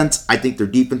defense. I think their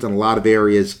defense in a lot of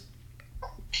areas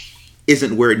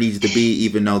isn't where it needs to be,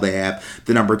 even though they have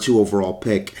the number 2 overall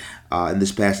pick in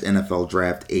this past NFL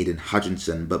draft, Aiden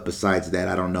Hutchinson. But besides that,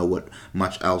 I don't know what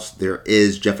much else there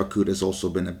is. Jeff Okudah has also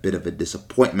been a bit of a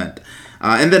disappointment.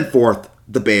 And then 4th,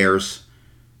 the Bears.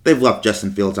 They've left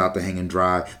Justin Fields out to hang and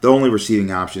dry. The only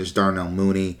receiving option is Darnell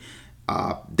Mooney.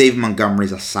 David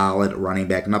Montgomery's a solid running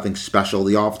back, nothing special.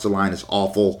 The offensive line is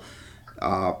awful.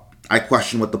 I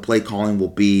question what the play calling will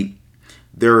be.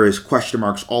 There is question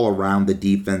marks all around the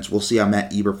defense. We'll see how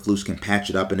Matt Eberflus can patch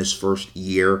it up in his first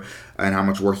year and how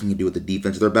much work he can do with the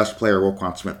defense. Their best player,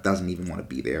 Roquan Smith, doesn't even want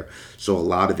to be there. So a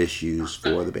lot of issues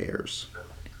for the Bears.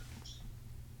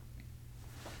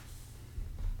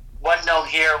 One note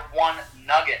here, one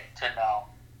nugget to know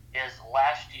is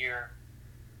last year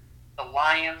the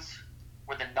Lions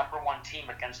were the number 1 team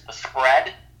against the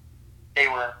spread. They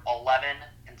were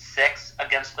 11-6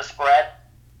 against the spread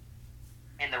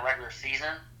in the regular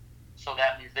season. So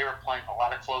that means they were playing a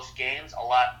lot of close games, a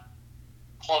lot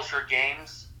closer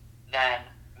games than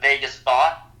Vegas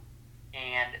thought.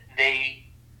 And they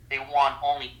won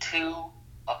only 2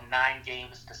 of 9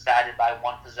 games decided by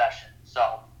 1 possession.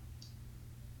 So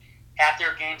half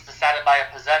their games decided by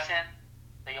a possession,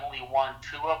 they only won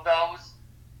 2 of those.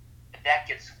 If that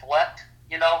gets flipped,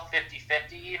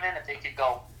 50-50 even, if they could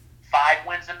go 5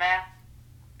 wins in that,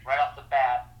 right off the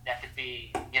bat, that could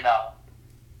be,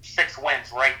 6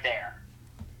 wins right there.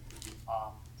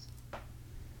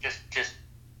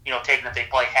 Taking that they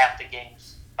play half the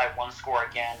games by 1 score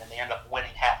again, and they end up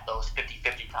winning half those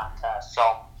 50-50 contests.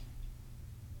 So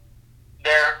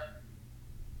they're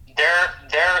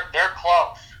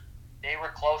close. They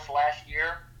were close last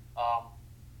year.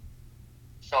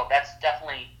 So that's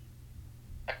definitely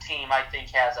a team I think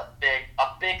has a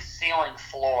big ceiling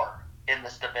floor in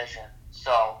this division.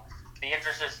 So be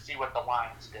interested to see what the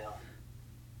Lions do.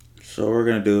 So what we're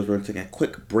going to do is we're going to take a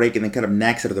quick break, and then kind of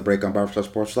next out of the break on Barbershop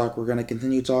Sports Talk, we're going to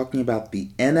continue talking about the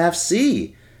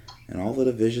NFC and all the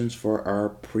divisions for our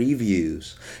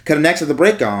previews. Kind of next at the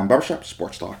break on Barbershop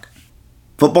Sports Talk.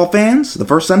 Football fans, the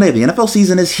first Sunday of the NFL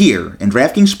season is here, and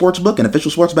DraftKings Sportsbook, an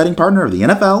official sports betting partner of the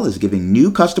NFL, is giving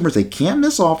new customers a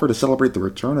can't-miss offer to celebrate the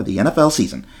return of the NFL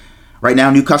season. Right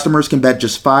now, new customers can bet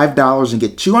just $5 and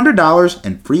get $200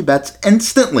 in free bets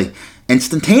instantly.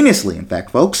 Instantaneously, in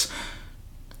fact, folks.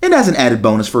 And as an added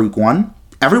bonus for Week 1,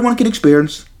 everyone can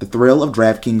experience the thrill of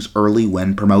DraftKings early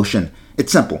win promotion.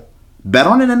 It's simple. Bet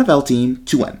on an NFL team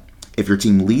to win. If your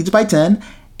team leads by 10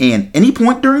 and any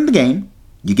point during the game,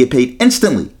 you get paid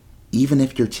instantly, even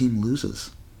if your team loses.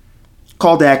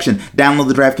 Call to action. Download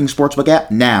the DraftKings Sportsbook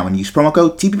app now and use promo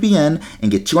code TPPN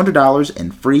and get $200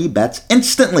 in free bets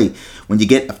instantly when you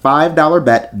get a $5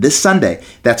 bet this Sunday.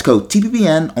 That's code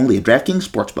TPPN only at DraftKings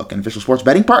Sportsbook, an official sports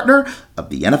betting partner of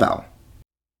the NFL.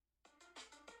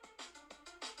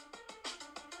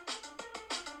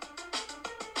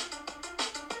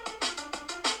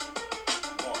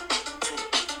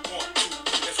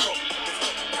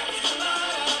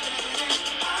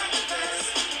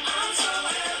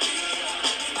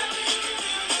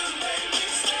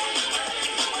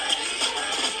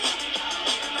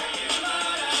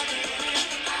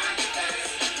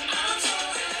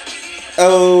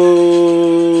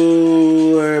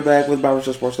 Oh, we're back with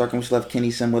Barbershop Sports Talk, and we still have Kenny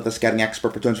Sim with us, scouting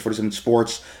expert for 247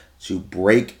 Sports, to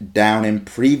break down and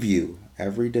preview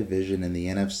every division in the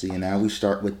NFC. And now we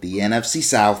start with the NFC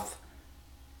South.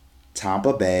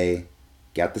 Tampa Bay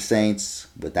got the Saints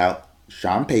without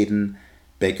Sean Payton,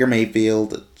 Baker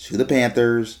Mayfield to the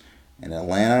Panthers, and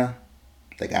Atlanta,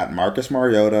 they got Marcus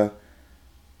Mariota.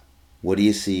 What do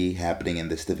you see happening in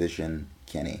this division,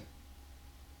 Kenny?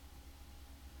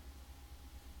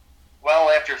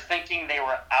 Well, after thinking they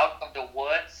were out of the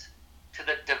woods, to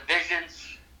the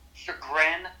division's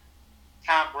chagrin,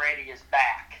 Tom Brady is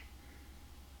back.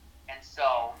 And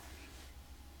so,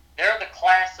 they're the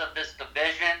class of this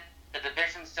division. The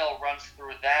division still runs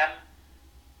through them.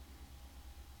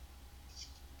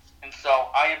 And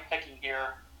so, I am picking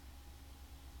here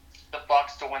the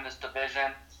Bucs to win this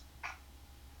division.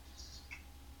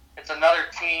 It's another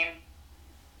team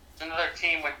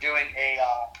when doing a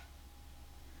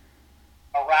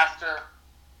roster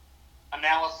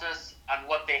analysis on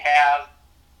what they have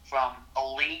from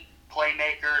elite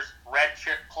playmakers, red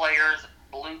chip players,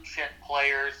 blue chip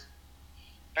players.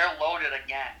 They're loaded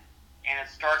again. And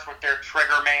it starts with their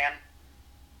trigger man,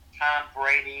 Tom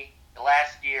Brady.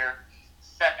 Last year,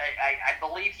 I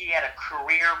believe he had a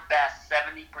career best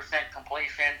 70%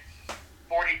 completion,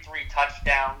 43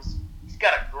 touchdowns. He's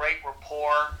got a great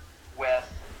rapport with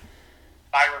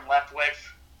Byron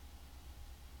Leftwich.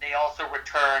 They also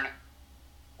return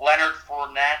Leonard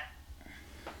Fournette,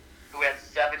 who had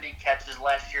 70 catches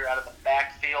last year out of the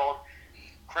backfield.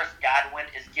 Chris Godwin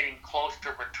is getting close to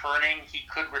returning. He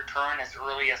could return as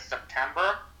early as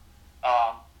September.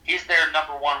 He's their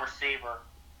number one receiver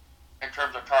in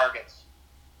terms of targets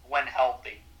when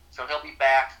healthy. So he'll be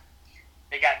back.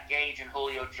 They got Gage and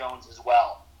Julio Jones as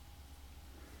well.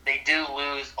 They do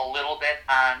lose a little bit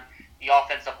on the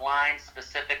offensive line,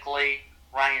 specifically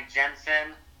Ryan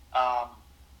Jensen,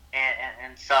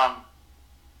 and some,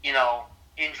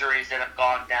 injuries that have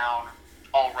gone down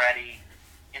already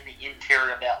in the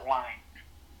interior of that line.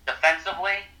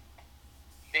 Defensively,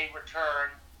 they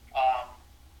return,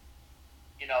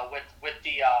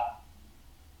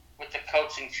 with the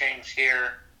coaching change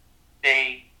here,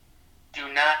 they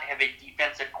do not have a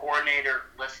defensive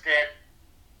coordinator listed.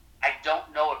 I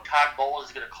don't know if Todd Bowles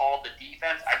is going to call the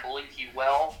defense. I believe he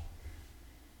will.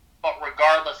 But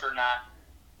regardless or not,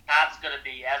 Todd's going to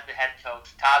be, as the head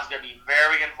coach, Todd's going to be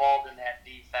very involved in that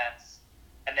defense.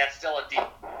 And that's still a deep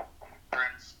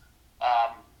difference.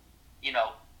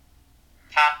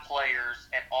 Top players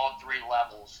at all three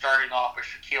levels, starting off with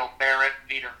Shaquille Barrett,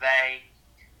 Vita Vea,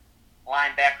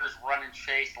 linebackers Run and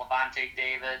Chase, Levante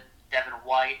David, Devin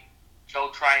White,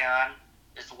 Joe Tryon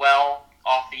as well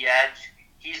off the edge.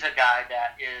 He's a guy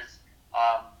that is,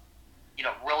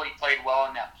 really played well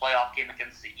in that playoff game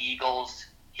against the Eagles.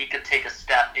 He could take a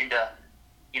step into,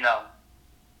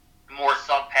 more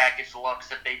sub-package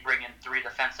looks if they bring in three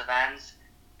defensive ends.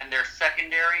 And their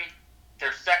secondary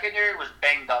was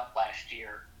banged up last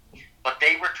year. But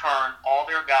they returned all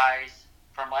their guys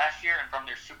from last year and from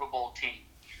their Super Bowl team.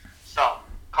 So,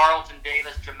 Carlton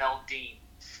Davis, Jamel Dean,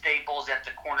 staples at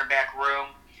the cornerback room,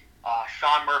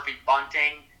 Sean Murphy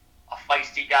Bunting, a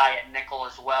feisty guy at nickel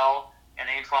as well, and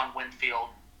Antoine Winfield,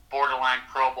 borderline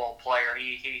Pro Bowl player.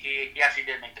 He actually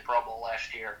did make the Pro Bowl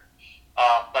last year.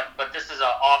 But this is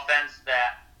an offense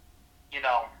that,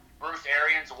 Bruce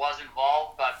Arians was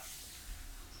involved, but,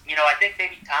 I think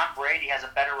maybe Tom Brady has a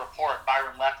better rapport at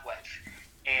Byron Leftwich.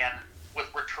 And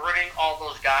with returning all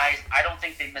those guys, I don't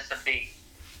think they miss a beat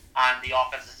on the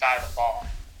offensive side of the ball.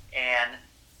 And,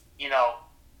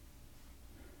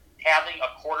 having a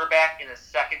quarterback in his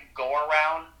second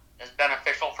go-around is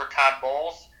beneficial for Todd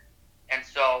Bowles. And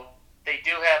so they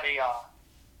do have a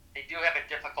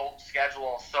difficult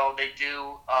schedule. So they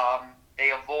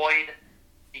avoid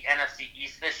the NFC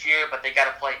East this year, but they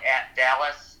got to play at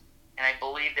Dallas, and I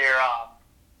believe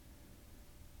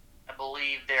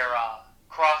their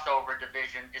crossover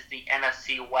division is the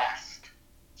NFC West.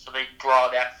 So they draw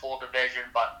that full division,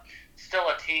 but still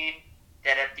a team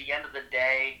that at the end of the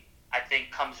day, I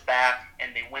think comes back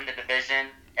and they win the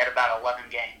division at about 11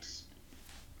 games.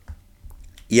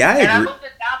 Yeah, I agree. And I moved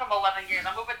it down from 11 games.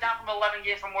 I moved it down from 11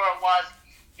 games from where it was.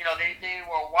 They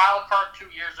were a wild card 2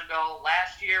 years ago.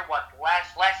 Last year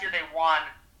they won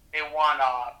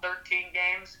 13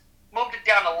 games. Moved it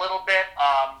down a little bit.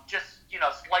 Just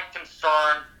slight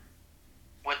concern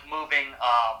with moving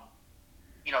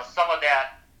some of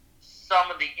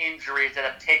the injuries that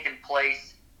have taken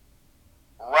place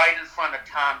right in front of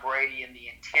Tom Brady in the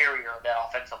interior of that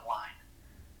offensive line.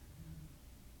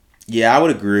 Yeah, I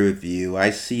would agree with you.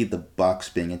 I see the Bucks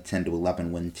being a 10 to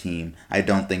 11 win team. I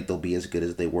don't think they'll be as good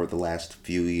as they were the last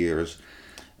few years.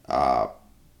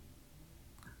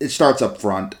 It starts up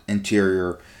front,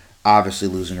 interior. Obviously,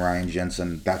 losing Ryan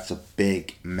Jensen, that's a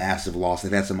big, massive loss.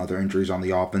 They've had some other injuries on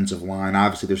the offensive line.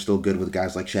 Obviously, they're still good with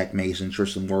guys like Shaq Mason,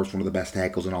 Tristan Wirfs, one of the best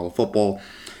tackles in all of football.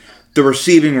 The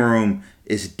receiving room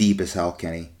is deep as hell,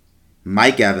 Kenny.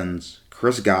 Mike Evans,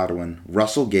 Chris Godwin,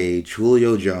 Russell Gage,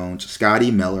 Julio Jones,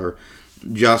 Scotty Miller,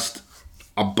 just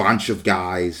a bunch of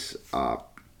guys.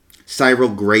 Cyril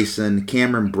Grayson,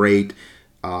 Cameron Brate,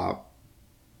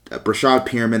 Brashad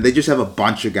Perriman. They just have a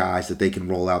bunch of guys that they can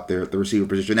roll out there at the receiver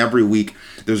position. Every week,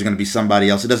 there's going to be somebody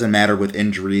else. It doesn't matter with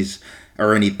injuries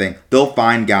or anything. They'll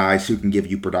find guys who can give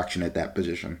you production at that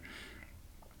position.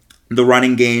 The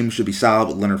running game should be solid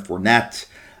with Leonard Fournette.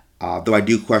 Though I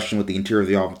do question with the interior of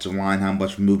the offensive line how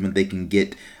much movement they can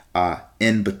get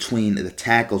in between the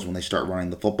tackles when they start running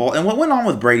the football. And what went on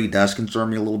with Brady does concern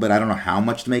me a little bit. I don't know how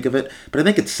much to make of it, but I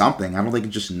think it's something. I don't think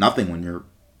it's just nothing when your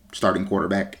starting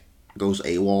quarterback goes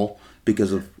AWOL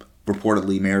because of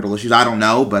reportedly marital issues. I don't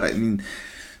know, but I mean,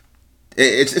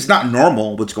 it's not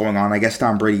normal what's going on. I guess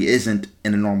Tom Brady isn't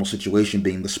in a normal situation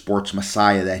being the sports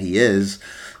messiah that he is.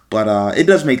 But it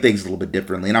does make things a little bit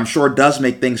differently. And I'm sure it does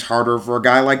make things harder for a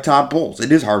guy like Todd Bowles. It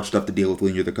is hard stuff to deal with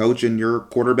when you're the coach and your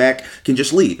quarterback can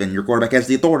just leave. And your quarterback has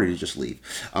the authority to just leave.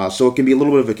 So it can be a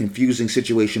little bit of a confusing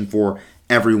situation for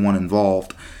everyone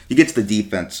involved. You get to the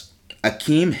defense.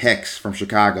 Akeem Hicks from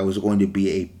Chicago is going to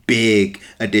be a big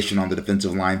addition on the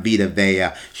defensive line. Vita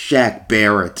Vea, Shaq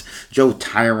Barrett, Joe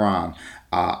Tyron.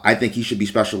 I think he should be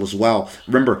special as well.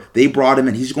 Remember, they brought him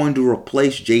in. He's going to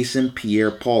replace Jason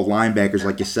Pierre-Paul linebackers,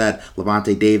 like you said,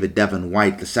 Levante David, Devin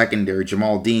White, the secondary,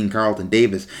 Jamal Dean, Carlton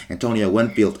Davis, Antonio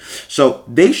Winfield. So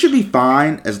they should be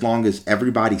fine as long as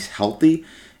everybody's healthy,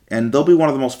 and they'll be one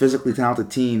of the most physically talented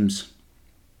teams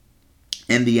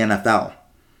in the NFL.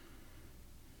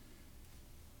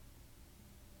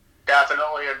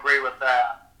 Definitely agree with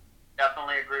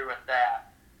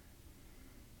that.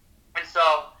 And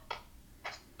so,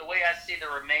 the way I see the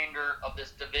remainder of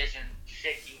this division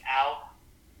shaking out,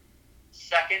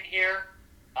 second here,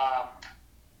 I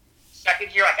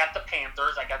got the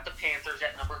Panthers. I got the Panthers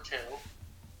at number 2.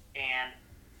 And,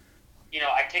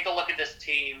 I take a look at this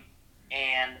team,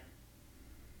 and,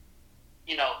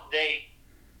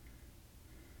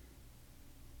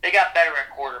 they got better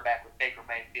at quarterback with Baker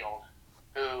Mayfield,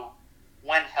 who,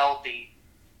 when healthy,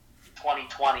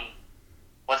 2020,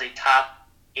 was a top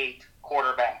 8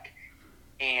 quarterback.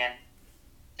 And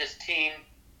this team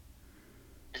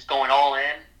is going all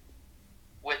in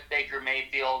with Baker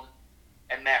Mayfield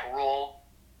and Matt Rule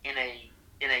in a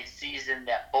season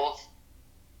that both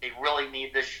they really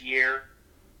need this year.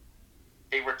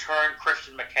 They return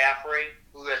Christian McCaffrey,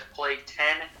 who has played 10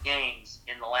 games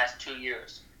in the last 2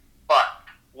 years. But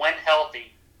when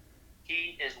healthy,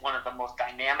 he is one of the most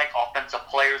dynamic offensive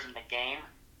players in the game.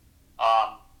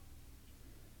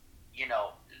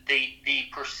 The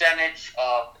percentage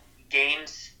of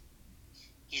games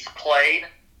he's played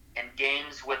and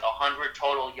games with 100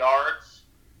 total yards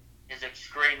is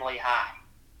extremely high.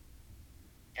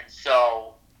 And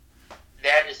so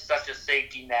that is such a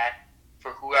safety net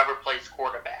for whoever plays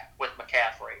quarterback with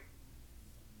McCaffrey.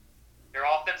 Their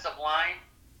offensive line,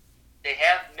 they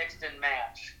have mixed and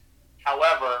match.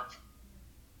 However,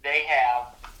 they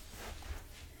have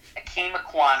Akeem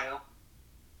Ekwonu.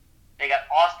 They got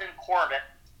Austin Corbett,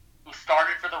 who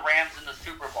started for the Rams in the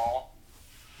Super Bowl,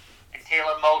 and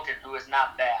Taylor Moton, who is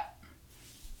not bad.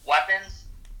 Weapons,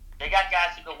 they got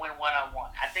guys who can win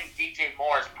one-on-one. I think DJ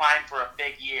Moore is primed for a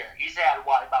big year. He's had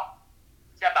about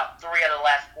 3 out of the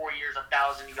last 4 years,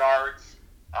 1,000 yards.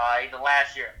 Even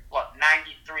last year,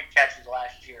 93 catches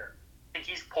last year. I think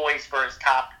he's poised for his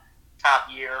top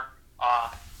year.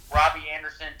 Robbie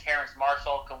Anderson, Terrence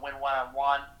Marshall can win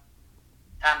one-on-one.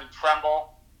 Tommy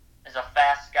Tremble is a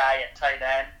fast guy at tight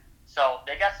end. So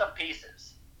they got some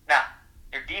pieces. Now,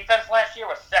 their defense last year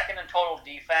was second in total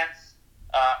defense,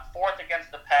 fourth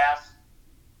against the pass.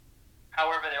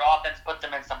 However, their offense put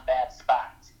them in some bad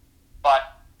spots. But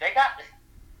they got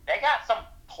some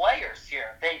players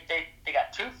here. They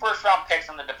got 2 first-round picks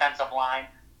on the defensive line.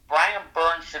 Brian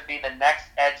Burns should be the next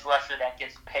edge rusher that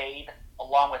gets paid,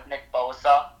 along with Nick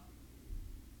Bosa.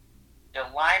 Their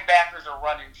linebackers are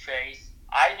running chase.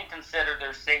 I even consider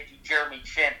their safety, Jeremy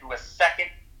Chin, who was second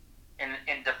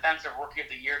in Defensive Rookie of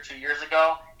the Year 2 years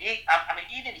ago.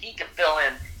 Even he could fill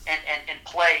in and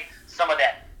play some of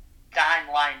that dime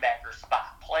linebacker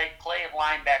spot. Play a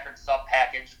linebacker and sub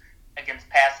package against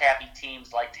pass-happy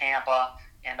teams like Tampa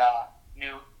and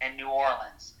New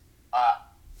Orleans.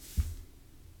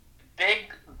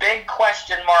 Big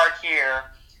question mark here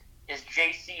is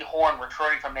J.C. Horn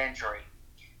returning from injury.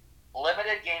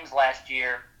 Limited games last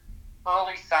year.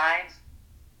 Early signs,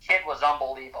 kid was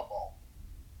unbelievable.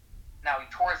 Now he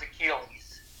tore his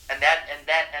Achilles, and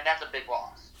that's a big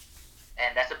loss,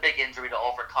 and that's a big injury to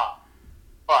overcome.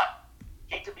 But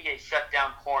he could be a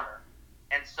shutdown corner,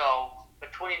 and so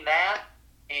between that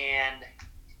and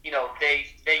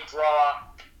they draw.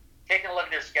 Taking a look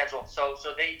at their schedule, so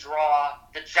they draw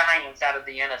the Giants out of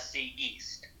the NFC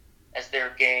East as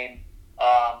their game,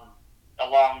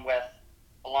 along with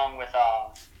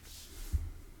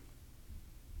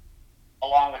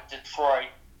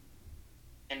Detroit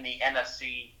in the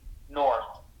NFC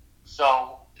North.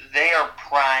 So they are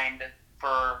primed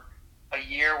for a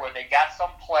year where they got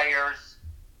some players,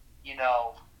 in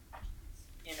a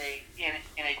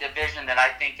division that I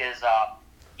think is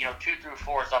 2 through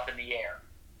 4 is up in the air.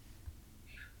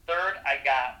 Third, I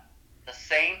got the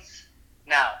Saints.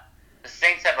 Now, the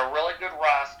Saints have a really good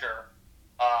roster,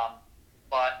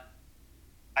 but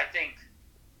I think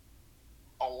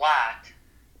a lot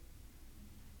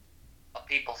of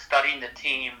people studying the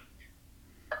team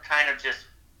are kind of just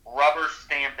rubber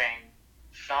stamping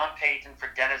Sean Payton for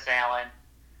Dennis Allen,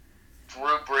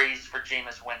 Drew Brees for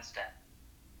Jameis Winston.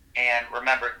 And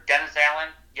remember, Dennis Allen,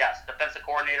 yes, defensive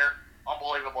coordinator,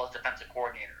 unbelievable as defensive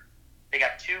coordinator. They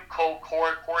got 2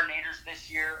 coordinators this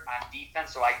year on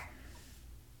defense, so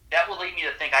that would lead me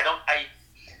to think I don't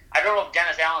know if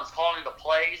Dennis Allen's calling the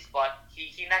plays, but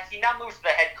he now moves to the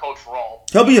head coach role.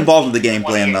 He'll be involved with the game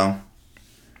plan, though.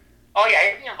 Oh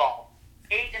yeah, he'll be involved.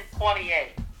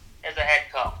 8-28 as a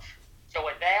head coach. So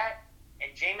with that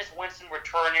and Jameis Winston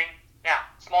returning, now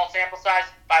small sample size,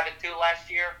 5-2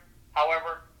 last year.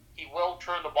 However, he will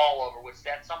turn the ball over, which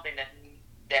that's something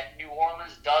that New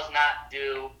Orleans does not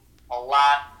do a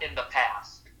lot in the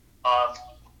past.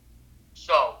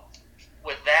 So,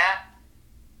 with that,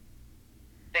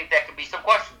 I think that could be some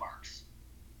question marks.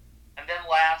 And then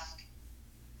last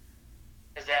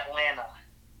is Atlanta.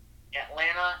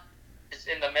 Atlanta is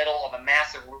in the middle of a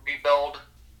massive rebuild.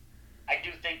 I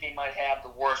do think they might have the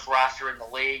worst roster in the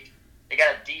league. They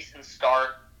got a decent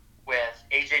start with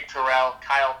A.J. Terrell,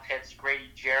 Kyle Pitts,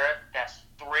 Grady Jarrett. That's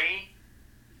 3.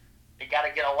 They got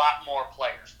to get a lot more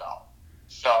players, though.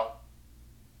 So,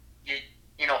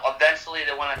 eventually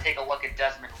they want to take a look at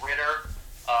Desmond Ridder.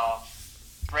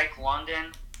 Drake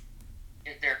London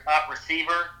is their top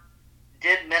receiver.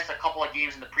 Did miss a couple of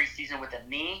games in the preseason with a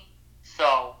knee.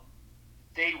 So,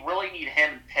 they really need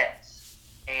him and Pitts.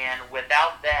 And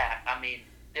without that,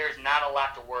 there's not a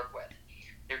lot to work with.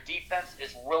 Their defense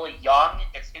is really young.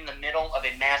 It's in the middle of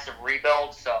a massive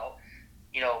rebuild. So,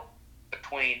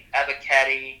 between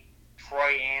Ebiketie,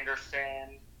 Troy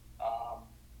Anderson,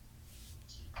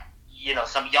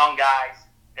 some young guys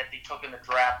that they took in the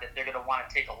draft that they're going to want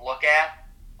to take a look at.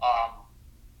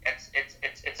 It's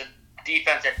a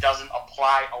defense that doesn't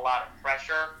apply a lot of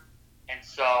pressure, and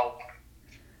so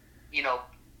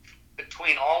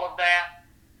between all of that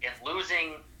and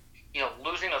losing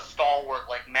a stalwart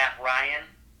like Matt Ryan,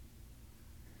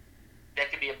 that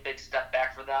could be a big step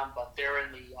back for them. But they're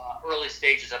in the early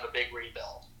stages of a big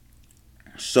rebuild.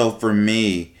 So for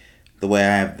me, the way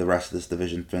I have the rest of this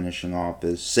division finishing off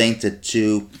is Saints at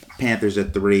 2, Panthers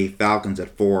at 3, Falcons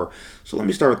at 4. So let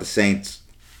me start with the Saints.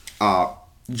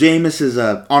 Jameis is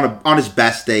on his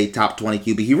best day, top 20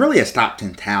 QB. He really has top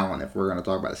 10 talent if we're going to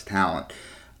talk about his talent.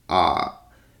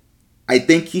 I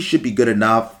think he should be good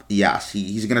enough. Yes,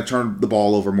 he's going to turn the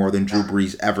ball over more than Drew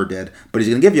Brees ever did, but he's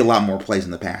going to give you a lot more plays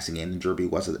in the passing game than Drew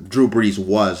Brees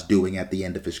was doing at the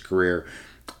end of his career.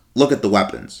 Look at the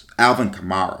weapons. Alvin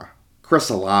Kamara, Chris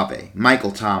Olave,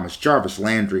 Michael Thomas, Jarvis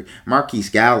Landry, Marquise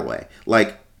Galloway.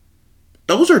 Like,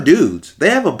 those are dudes. They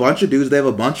have a bunch of dudes. They have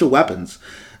a bunch of weapons.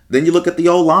 Then you look at the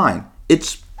O-line.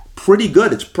 It's pretty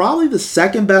good. It's probably the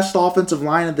second best offensive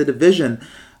line in the division.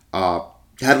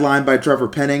 Headlined by Trevor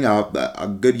Penning,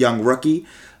 a good young rookie.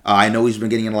 I know he's been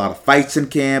getting in a lot of fights in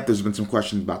camp. There's been some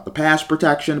questions about the pass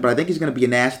protection, but I think he's going to be a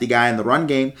nasty guy in the run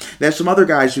game. There's some other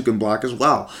guys who can block as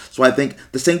well. So I think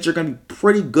the Saints are going to be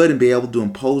pretty good and be able to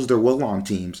impose their will on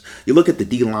teams. You look at the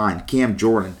D-line, Cam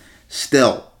Jordan,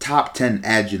 still top 10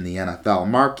 edge in the NFL.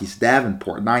 Marquise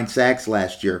Davenport, 9 sacks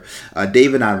last year.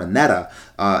 David Armanetta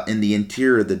in the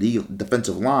interior of the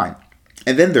defensive line.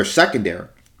 And then their secondary.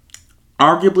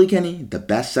 Arguably, Kenny, the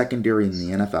best secondary in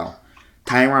the NFL.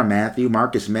 Tyrann Mathieu,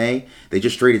 Marcus May. They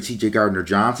just traded C.J.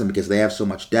 Gardner-Johnson because they have so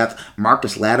much depth.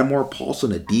 Marcus Lattimore,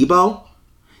 Paulson Adebo.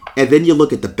 And then you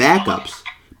look at the backups.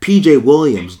 P.J.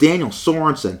 Williams, Daniel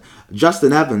Sorensen,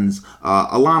 Justin Evans,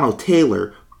 Alano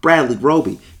Taylor, Bradley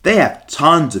Roby. They have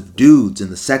tons of dudes in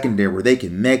the secondary where they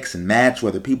can mix and match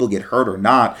whether people get hurt or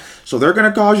not. So they're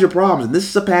going to cause you problems. And this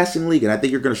is a passing league, and I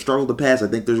think you're going to struggle to pass. I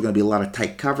think there's going to be a lot of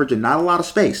tight coverage and not a lot of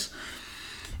space.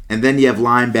 And then you have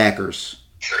linebackers.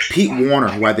 Pete Warner,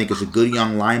 who I think is a good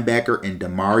young linebacker, and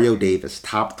Demario Davis,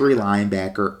 top 3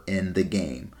 linebacker in the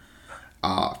game.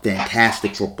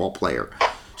 Fantastic football player.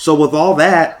 So with all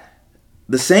that,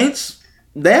 the Saints,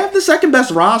 they have the second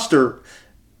best roster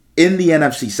in the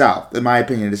NFC South, in my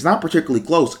opinion. It's not particularly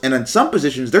close. And in some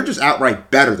positions, they're just outright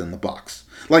better than the Bucs.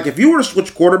 Like, if you were to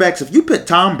switch quarterbacks, if you put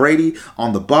Tom Brady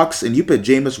on the Bucs and you put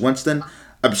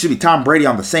Tom Brady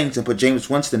on the Saints and put Jameis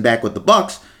Winston back with the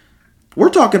Bucs, we're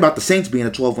talking about the Saints being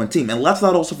a 12-win team. And let's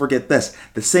not also forget this.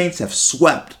 The Saints have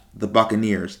swept the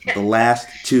Buccaneers the last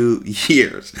 2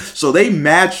 years. So they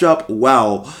match up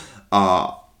well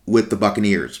with the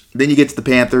Buccaneers. Then you get to the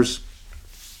Panthers.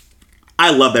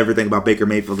 I love everything about Baker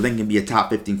Mayfield. I think he can be a top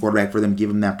 15 quarterback for them, give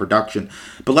him that production.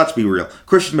 But let's be real.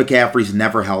 Christian McCaffrey's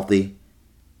never healthy.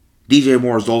 DJ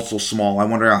Moore is also small. I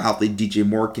wonder how healthy DJ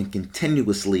Moore can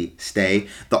continuously stay.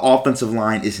 The offensive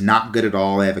line is not good at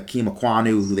all. They have Akeem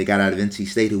Ekwonu, who they got out of NC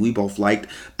State, who we both liked.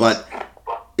 But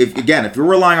if you're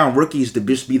relying on rookies to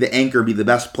just be the anchor, be the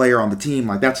best player on the team,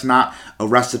 like, that's not a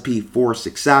recipe for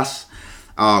success.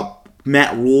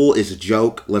 Matt Rule is a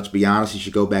joke. Let's be honest. He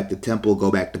should go back to Temple,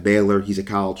 go back to Baylor. He's a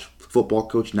college football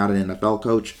coach, not an NFL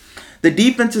coach. The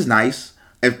defense is nice,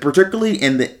 and particularly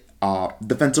in the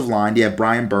defensive line. You have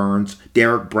Brian Burns,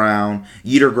 Derek Brown,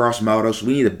 Yetur Gross-Matos.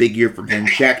 We need a big year from him.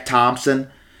 Shaq Thompson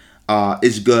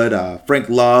is good. Frank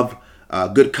Love,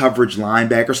 good coverage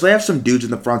linebacker. So they have some dudes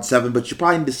in the front seven, but you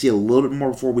probably need to see a little bit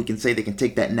more before we can say they can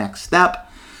take that next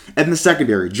step. And in the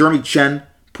secondary, Jeremy Chen,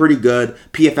 pretty good.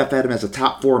 PFF had him as a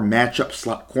top 4 matchup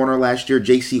slot corner last year.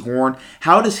 J.C. Horn,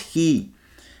 how does he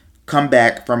come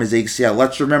back from his ACL?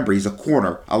 Let's remember, he's a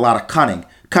corner. A lot of cutting,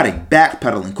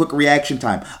 backpedaling, quick reaction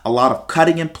time, a lot of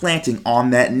cutting and planting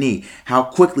on that knee. How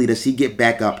quickly does he get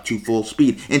back up to full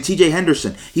speed? And TJ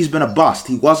Henderson, he's been a bust.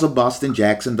 He was a bust in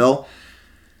Jacksonville.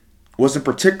 Wasn't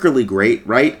particularly great,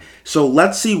 right? So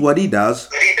let's see what he does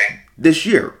this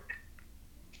year.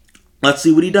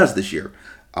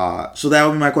 So that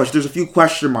would be my question. There's a few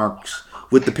question marks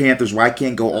with the Panthers where I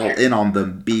can't go all in on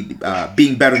them being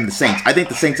better than the Saints. I think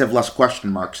the Saints have less question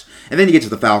marks. And then you get to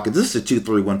the Falcons. This is a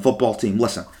 2-3-1 football team.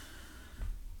 Listen,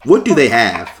 what do they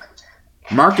have?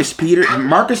 Marcus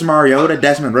Mariota,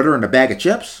 Desmond Ridder, and a bag of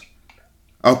chips?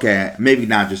 Okay, maybe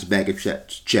not just a bag of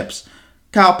chips.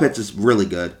 Kyle Pitts is really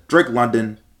good. Drake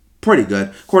London, pretty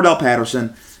good. Cordell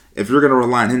Patterson, if you're going to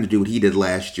rely on him to do what he did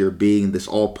last year, being this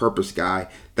all-purpose guy,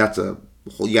 you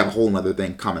got a whole other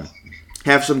thing coming.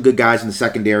 Have some good guys in the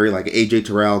secondary like A.J.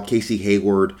 Terrell, Casey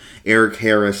Hayward, Eric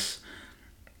Harris.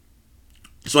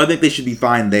 So I think they should be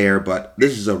fine there, but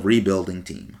this is a rebuilding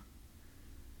team.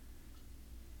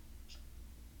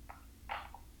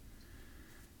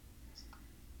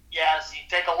 Yes, you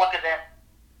take a look at that.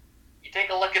 You take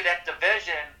a look at that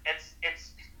division. It's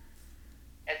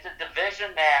a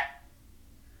division that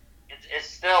is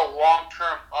still long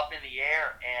term up in the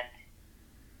air, and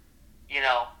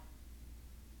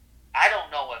I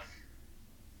don't know if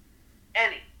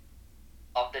any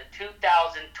of the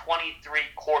 2023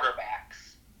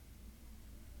 quarterbacks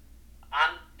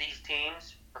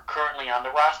currently on the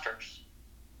rosters.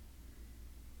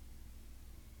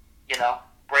 You know,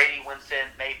 Brady, Winston,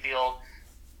 Mayfield,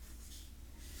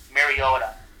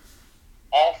 Mariota.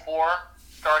 All four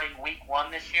starting week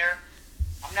 1 this year.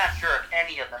 I'm not sure if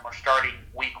any of them are starting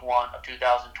week 1 of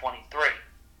 2023.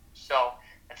 So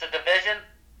it's a division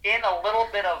in a little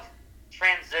bit of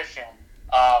transition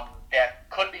that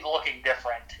could be looking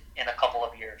different in a couple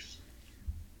of years.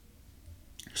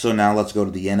 So now let's go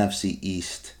to the NFC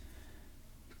East.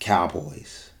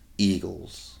 Cowboys,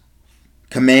 Eagles,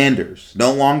 Commanders,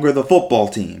 no longer the football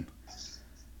team.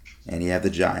 And you have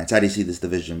the Giants. How do you see this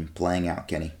division playing out,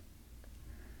 Kenny?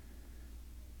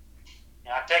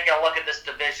 Now, taking a look at this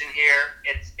division here,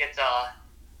 it's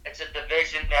a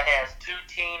division that has 2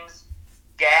 teams,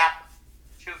 gap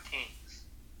 2 teams.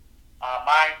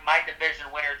 My division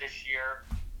winner this year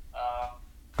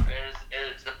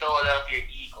is the Philadelphia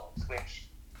Eagles, which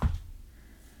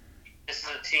this is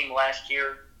a team last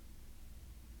year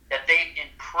that they've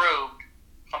improved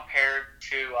compared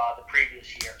to the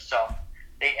previous year. So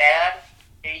they add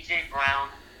A.J. Brown,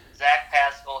 Zach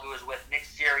Pascal, who is with Nick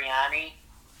Sirianni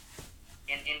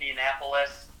in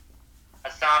Indianapolis,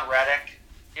 Hassan Reddick.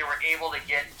 They were able to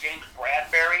get James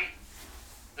Bradbury,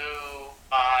 who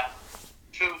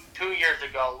two years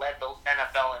ago led the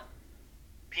NFL in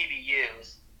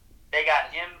PBUs. They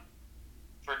got him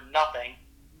for nothing,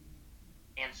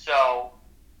 and so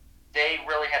they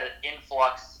really had an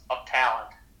influx of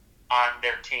talent on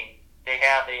their team. They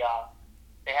have a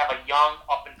young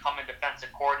up-and-coming defensive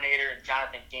coordinator in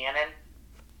Jonathan Gannon.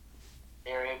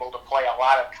 They're able to play a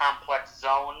lot of complex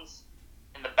zones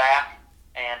in the back,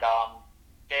 and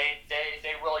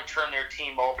they really turned their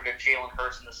team over to Jalen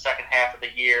Hurts in the second half of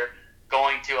the year,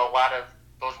 going to a lot of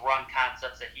those run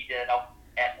concepts that he did out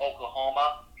at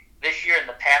Oklahoma. This year in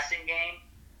the passing game,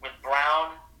 with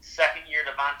Brown, second-year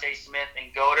Devontae Smith,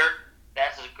 and Goddard,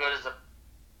 that's as good as a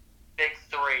big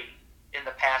 3 in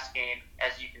the pass game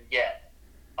as you can get.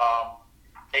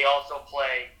 They also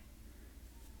play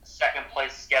a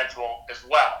second-place schedule as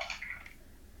well.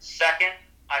 Second,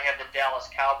 I have the Dallas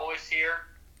Cowboys here,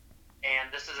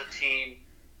 and this is a team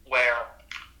where,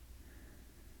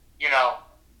 you know,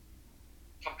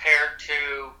 compared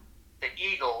to the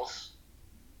Eagles,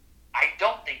 I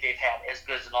don't think they've had as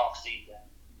good as an offseason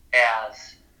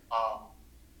as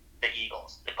the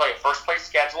Eagles. They play a first-place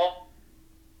schedule.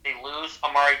 They lose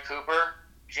Amari Cooper.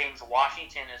 James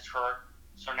Washington is hurt.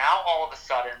 So now all of a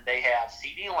sudden they have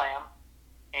CeeDee Lamb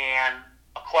and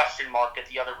a question mark at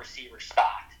the other receiver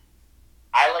spot.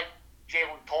 I like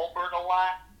Jalen Tolbert a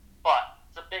lot, but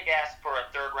it's a big ask for a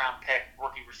third-round pick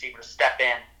rookie receiver to step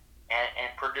in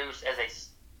and produce as a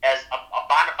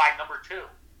bona fide number 2.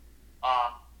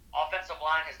 Offensive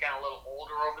line has gotten a little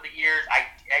older over the years.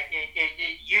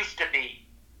 It used to be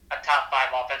a top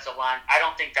 5 offensive line. I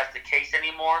don't think that's the case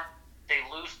anymore. They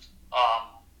lose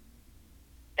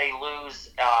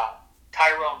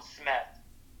Tyrone Smith,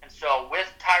 and so with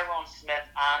Tyrone Smith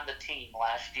on the team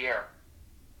last year,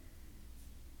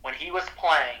 when he was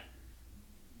playing,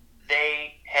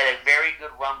 they had a very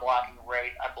good run blocking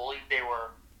rate. I believe they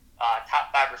were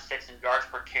top 5 or 6 in yards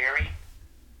per carry.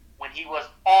 When he was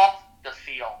off the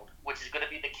field, which is going to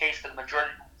be the case for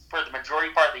the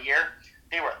majority part of the year,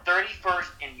 they were 31st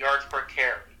in yards per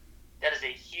carry. That is a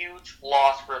huge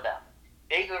loss for them.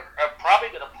 They are probably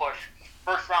going to push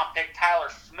first-round pick Tyler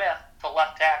Smith to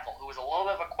left tackle, who was a little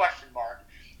bit of a question mark.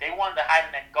 They wanted to hide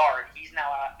him at guard. He's now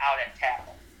out at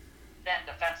tackle. Then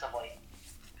defensively,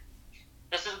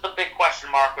 this is the big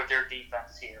question mark with their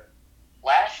defense here.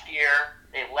 Last year,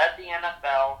 they led the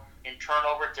NFL in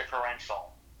turnover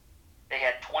differential. They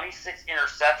had 26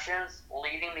 interceptions,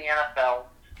 leading the NFL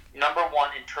number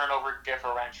 1 in turnover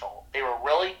differential. They were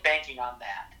really banking on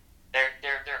that.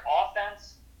 Their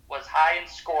offense was high in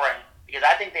scoring because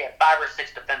I think they had 5 or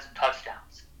 6 defensive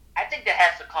touchdowns. I think that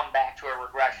has to come back to a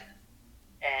regression.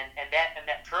 And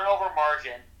that turnover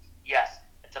margin, yes,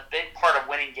 it's a big part of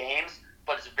winning games,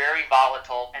 but it's very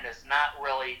volatile and it's not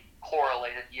really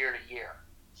correlated year to year.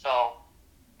 So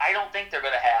I don't think they're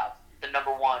going to have the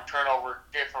number 1 turnover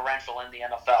differential in the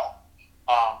NFL.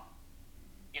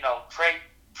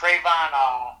 Trayvon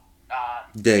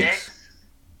Diggs.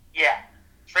 Yeah,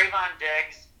 Trayvon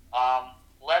Diggs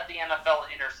led the NFL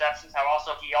in interceptions.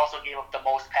 He also gave up the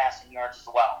most passing yards as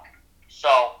well.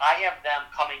 So I have them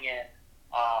coming in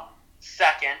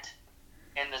second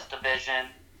in this division,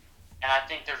 and I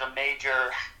think there's a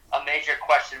major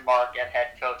question mark at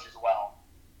head coach as well.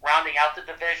 Rounding out the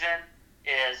division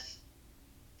is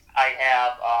I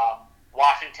have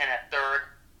Washington at 3rd,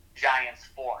 Giants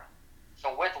 4th.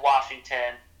 So with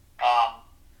Washington,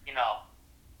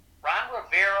 Ron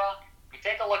Rivera, if you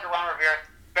take a look at Ron Rivera,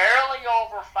 barely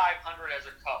over 500 as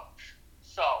a coach.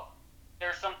 So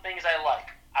there's some things I like.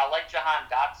 I like Jahan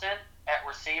Dotson at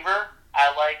receiver.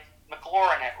 I like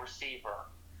McLaurin at receiver.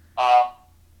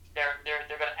 They're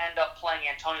going to end up playing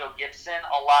Antonio Gibson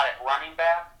a lot at running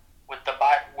back with the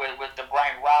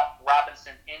Brian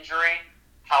Robinson injury.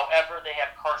 However, they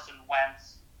have Carson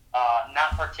Wentz,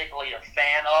 not particularly a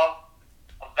fan of.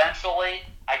 Eventually,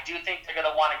 I do think they're going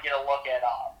to want to get a look at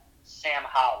Sam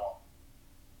Howell.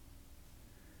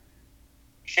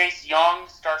 Chase Young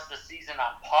starts the season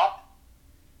on PUP.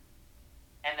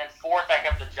 And then fourth, I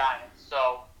have the Giants.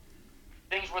 So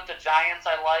things with the Giants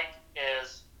I like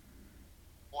is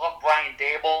love Brian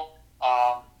Dable.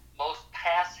 Most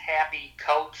pass-happy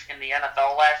coach in the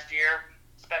NFL last year,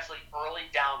 especially early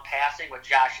down passing with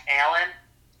Josh Allen.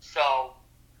 So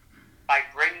by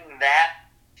bringing that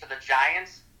to the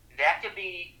Giants, that could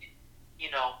be,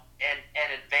 an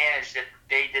advantage that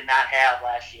they did not have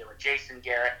last year with Jason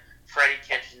Garrett, Freddie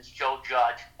Kitchens, Joe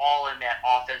Judge, all in that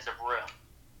offensive room.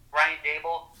 Brian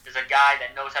Dable is a guy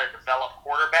that knows how to develop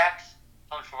quarterbacks,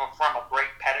 comes from a great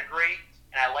pedigree,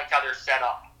 and I like how they're set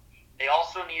up. They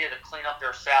also needed to clean up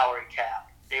their salary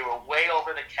cap. They were way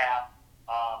over the cap.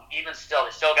 Even still,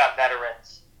 they still got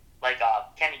veterans like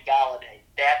Kenny Galladay.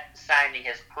 That signing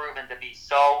has proven to be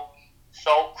so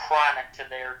chronic to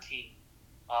their team.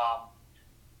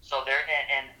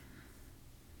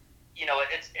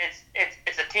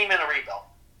 It's a team in a rebuild.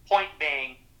 Point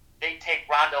being, they take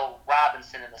Rondo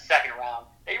Robinson in the second round.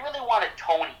 They really wanted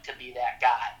Tony to be that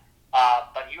guy,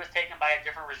 but he was taken by a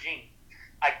different regime.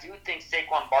 I do think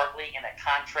Saquon Barkley in a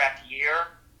contract year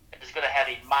is going to have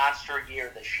a monster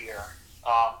year this year.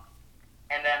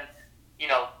 And then,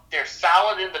 they're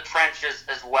solid in the trenches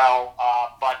as well,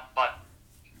 but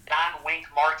Don Wink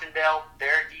Martindale,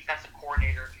 their defensive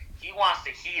coordinator, he wants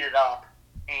to heat it up,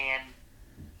 and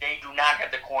they do not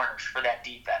have the corners for that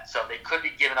defense. So they could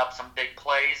be giving up some big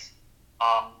plays,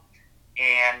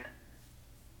 and,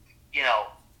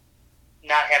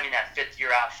 not having that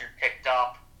fifth-year option picked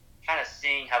up, kind of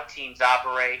seeing how teams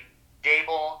operate.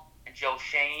 Dable and Joe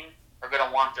Shane are going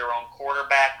to want their own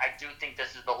quarterback. I do think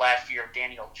this is the last year of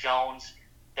Daniel Jones.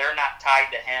 They're not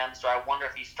tied to him, so I wonder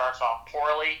if he starts off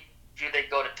poorly. Do they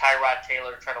go to Tyrod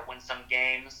Taylor to try to win some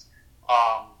games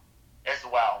as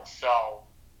well? So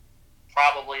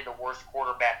probably the worst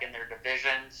quarterback in their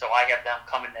division. So I have them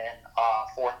coming in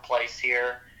fourth place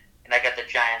here, and I got the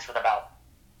Giants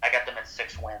I got them at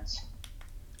 6 wins.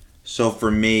 So for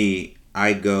me,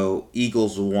 I go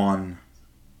Eagles 1,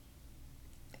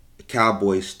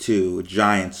 Cowboys 2,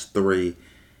 Giants 3,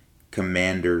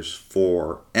 Commanders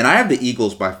 4. And I have the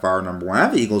Eagles by far number 1. I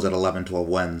have the Eagles at 11, 12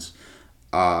 wins.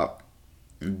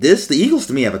 The Eagles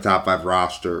to me have a top 5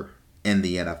 roster in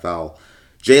the NFL.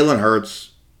 Jalen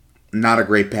Hurts, not a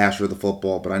great passer of the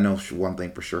football, but I know one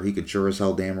thing for sure. He could sure as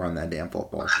hell damn run that damn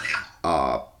football.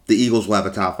 The Eagles will have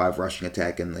a top 5 rushing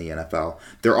attack in the NFL.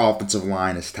 Their offensive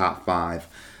line is top 5.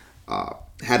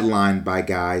 Headlined by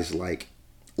guys like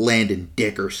Landon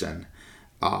Dickerson,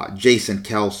 Jason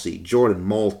Kelsey, Jordan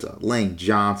Malta, Lane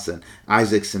Johnson,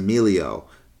 Isaac Semilio.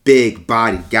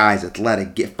 Big-bodied guys,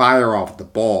 athletic, get fire off the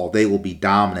ball. They will be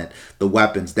dominant. The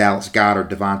weapons, Dallas Goedert,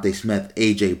 Devontae Smith,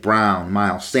 A.J. Brown,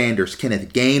 Miles Sanders,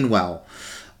 Kenneth Gainwell.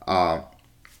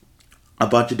 A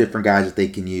bunch of different guys that they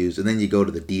can use. And then you go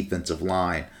to the defensive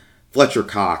line. Fletcher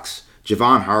Cox,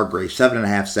 Javon Hargrave,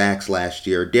 7.5 sacks last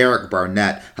year. Derek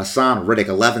Barnett, Hassan Riddick,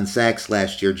 11 sacks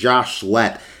last year. Josh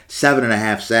Sweat,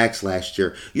 7.5 sacks last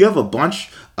year. You have a bunch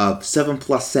of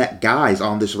 7+ sack guys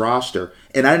on this roster.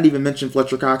 And I didn't even mention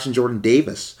Fletcher Cox and Jordan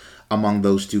Davis among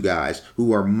those two guys,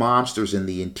 who are monsters in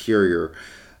the interior.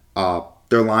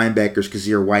 Their linebackers,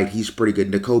 Kazir White, he's pretty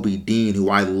good. Nakobe Dean, who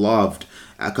I loved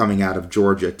coming out of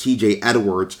Georgia. TJ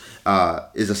Edwards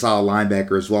is a solid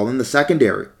linebacker as well. In the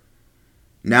secondary,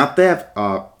 now they have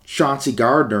Chauncey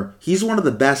Gardner. He's one of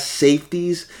the best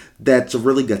safeties. That's a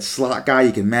really good slot guy.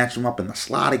 You can match him up in the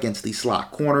slot against these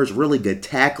slot corners. Really good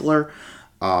tackler.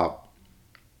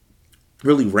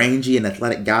 Really rangy and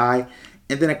athletic guy.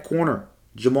 And then at corner,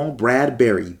 Jamal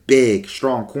Bradbury, big,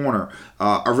 strong corner.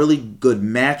 A really good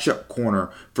matchup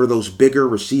corner for those bigger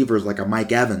receivers like a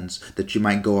Mike Evans that you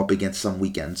might go up against some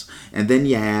weekends. And then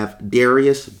you have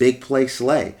Darius Big Play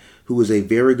Slay, who is a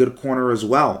very good corner as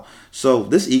well. So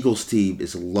this Eagles team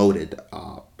is loaded.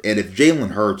 And if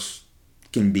Jalen Hurts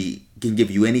can give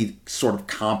you any sort of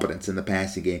competence in the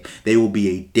passing game, they will be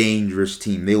a dangerous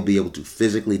team. They will be able to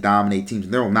physically dominate teams,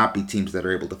 and there will not be teams that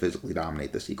are able to physically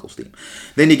dominate this Eagles team.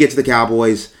 Then you get to the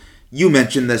Cowboys. You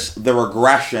mentioned this, the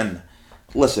regression.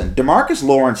 Listen, DeMarcus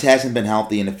Lawrence hasn't been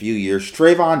healthy in a few years.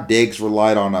 Trayvon Diggs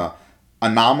relied on a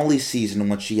anomaly season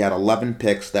when she had 11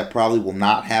 picks. That probably will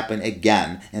not happen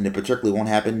again, and it particularly won't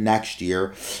happen next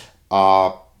year.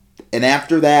 And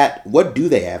after that, what do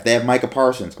they have? They have Micah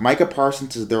Parsons. Micah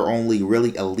Parsons is their only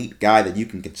really elite guy that you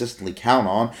can consistently count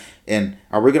on. And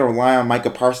are we going to rely on Micah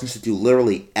Parsons to do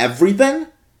literally everything?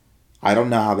 I don't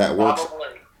know how that works. Probably.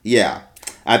 Yeah,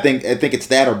 I think it's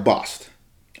that or bust.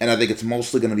 And I think it's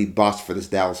mostly going to be bust for this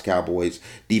Dallas Cowboys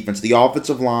defense. The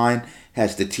offensive line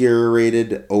has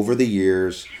deteriorated over the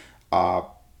years.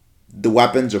 The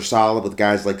weapons are solid with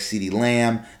guys like CeeDee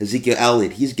Lamb, Ezekiel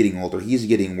Elliott. He's getting older. He's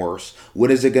getting worse. When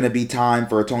is it going to be time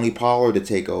for a Tony Pollard to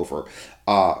take over?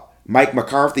 Mike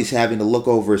McCarthy's having to look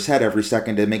over his head every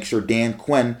second to make sure Dan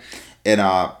Quinn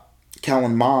and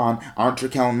Kellen Moore aren't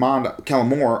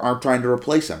trying to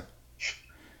replace him.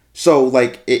 So,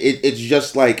 like, it's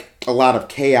just like a lot of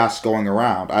chaos going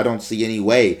around. I don't see any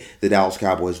way the Dallas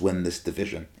Cowboys win this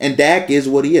division. And Dak is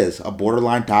what he is, a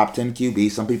borderline top 10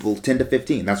 QB. Some people 10 to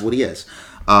 15. That's what he is.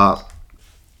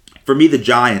 For me, the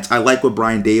Giants, I like what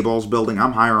Brian Daboll's building.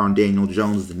 I'm higher on Daniel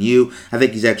Jones than you. I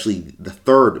think he's actually the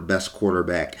third best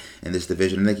quarterback in this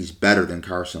division. I think he's better than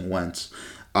Carson Wentz.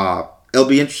 It'll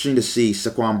be interesting to see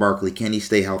Saquon Barkley. Can he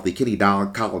stay healthy? Kenny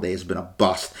Golladay has been a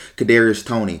bust. Kadarius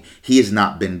Toney, he has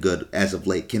not been good as of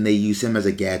late. Can they use him as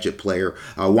a gadget player?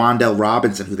 Wan'Dale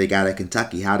Robinson, who they got at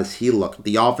Kentucky, how does he look?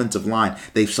 The offensive line,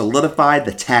 they've solidified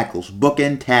the tackles,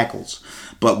 bookend tackles.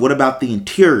 But what about the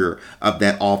interior of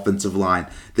that offensive line?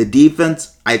 The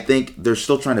defense, I think they're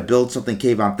still trying to build something.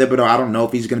 Kayvon Thibodeau, I don't know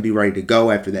if he's going to be ready to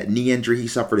go after that knee injury he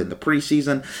suffered in the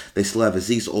preseason. They still have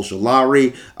Azeez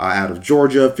Ojulari out of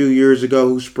Georgia a few years ago,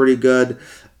 who's pretty good.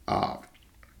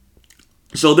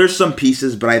 So there's some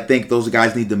pieces, but I think those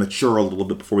guys need to mature a little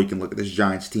bit before we can look at this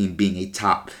Giants team being a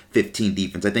top 15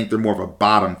 defense. I think they're more of a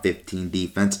bottom 15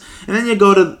 defense. And then you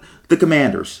go to the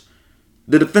Commanders.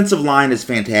 The defensive line is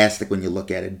fantastic when you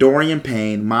look at it. Dorian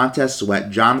Payne, Montez Sweat,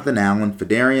 Jonathan Allen,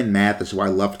 Fedarian Mathis, who I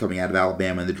loved coming out of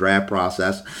Alabama in the draft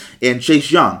process, and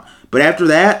Chase Young. But after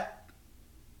that,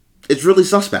 it's really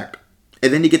suspect.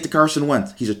 And then you get to Carson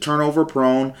Wentz. He's a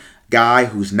turnover-prone guy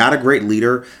who's not a great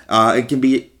leader and can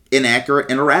be inaccurate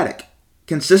and erratic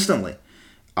consistently.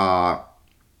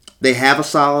 They have a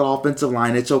solid offensive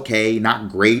line. It's okay, not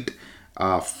great.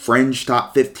 Fringe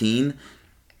top 15.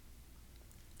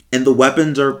 And the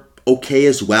weapons are okay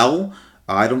as well.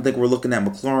 I don't think we're looking at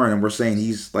McLaurin and we're saying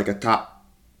he's like a top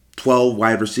 12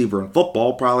 wide receiver in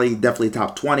football. Probably definitely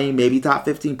top 20, maybe top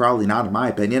 15. Probably not in my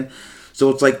opinion. So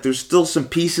it's like there's still some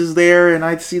pieces there, and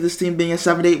I see this team being a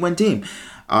 7-8 win team.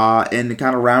 And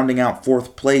kind of rounding out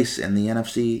fourth place in the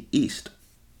NFC East.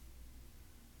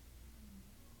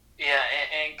 Yeah,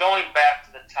 and going back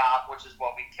to the top, which is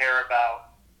what we care about,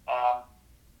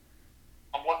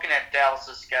 I'm looking at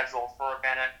Dallas' schedule for a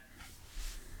minute.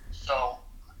 So,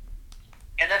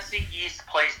 NFC East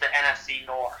plays the NFC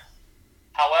North.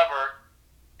 However,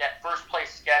 that first place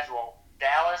schedule,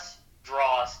 Dallas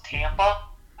draws Tampa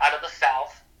out of the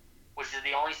South, which is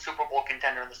the only Super Bowl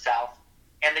contender in the South,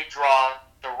 and they draw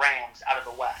the Rams out of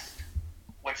the West,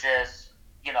 which is,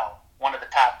 one of the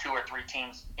top 2 or 3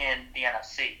 teams in the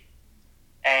NFC.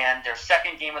 And their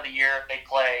second game of the year, they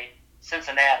play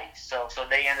Cincinnati. So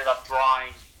they ended up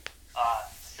drawing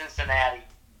Cincinnati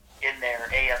in their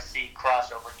AFC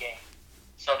crossover game.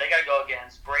 So they got to go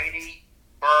against Brady,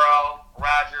 Burrow,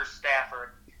 Rodgers, Stafford.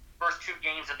 First 2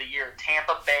 games of the year,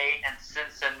 Tampa Bay and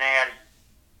Cincinnati.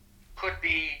 Could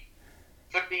be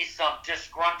some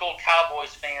disgruntled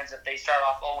Cowboys fans if they start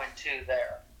off 0-2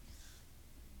 there.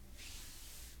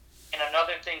 And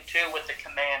another thing too with the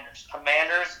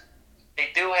Commanders. They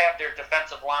do have their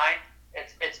defensive line.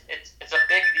 It's a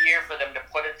big year for them to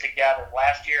put it together.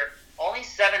 Last year, only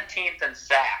 17th in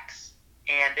sacks,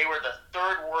 and they were the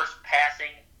 3rd worst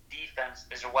passing defense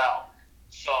as well.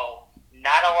 So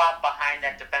not a lot behind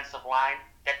that defensive line.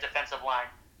 That defensive line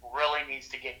really needs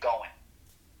to get going.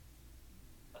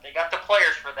 But they got the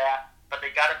players for that, but they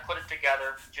got to put it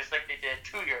together just like they did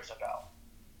 2 years ago.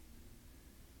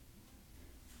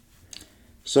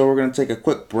 So we're going to take a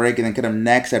quick break, and then come up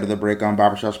next out of the break on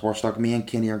Barbershop Sports Talk, me and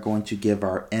Kenny are going to give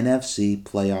our NFC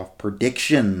playoff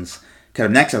predictions. Come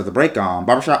up next out of the break on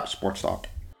Barbershop Sports Talk.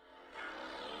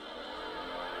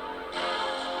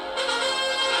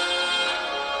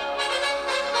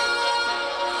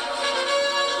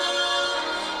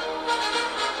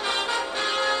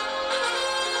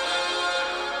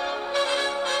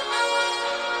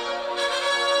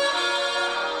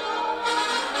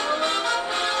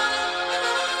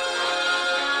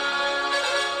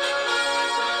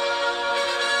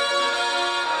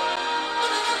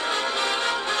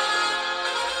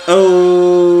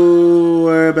 Oh,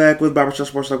 are back with Barbershop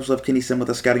Sports Talk with Kenny Sim with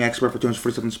a scouting expert for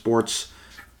 247 Sports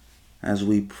as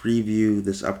we preview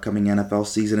this upcoming NFL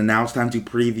season. And now it's time to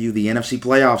preview the NFC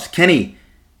playoffs. Kenny,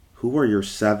 who are your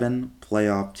 7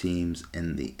 playoff teams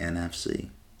in the NFC?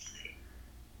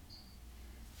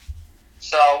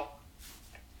 So,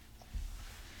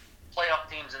 playoff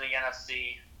teams in the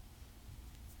NFC.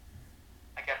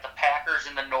 I got the Packers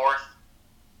in the North.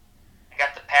 I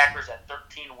got the Packers at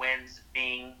 13 wins,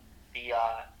 being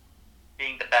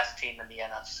the best team in the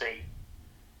NFC.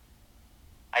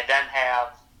 I then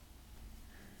have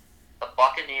the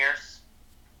Buccaneers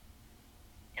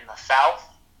in the South,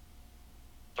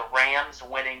 the Rams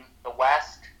winning the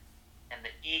West, and the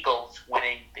Eagles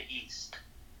winning the East.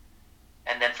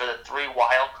 And then for the 3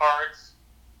 wild cards,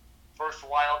 first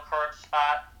wild card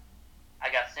spot,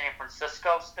 I got San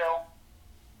Francisco still.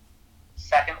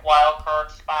 Second wild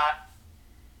card spot,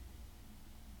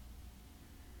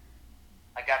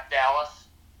 I got Dallas.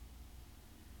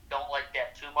 Don't like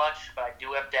that too much, but I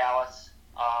do have Dallas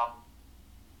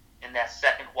in that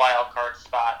second wild card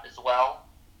spot as well.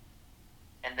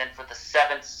 And then for the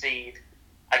 7th seed,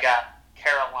 I got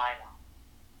Carolina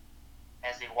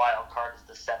as a wild card as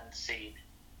the 7th seed.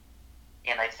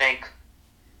 And I think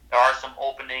there are some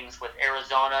openings with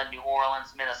Arizona, New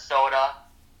Orleans, Minnesota.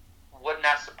 Would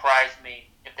not surprise me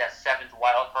if that 7th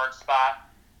wild card spot,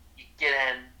 you get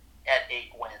in at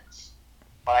 8 wins.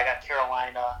 But I got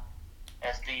Carolina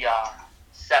as the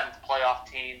 7th playoff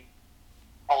team.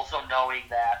 Also knowing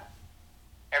that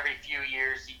every few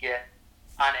years you get,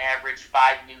 on average,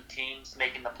 5 new teams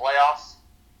making the playoffs.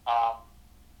 I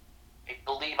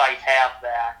believe I have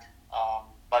that,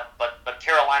 but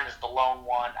Carolina's the lone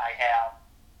one I have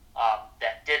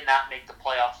that did not make the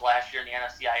playoffs last year in the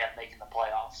NFC. I have making the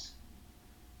playoffs.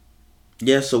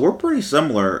 Yeah, so we're pretty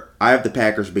similar. I have the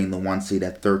Packers being the 1 seed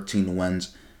at 13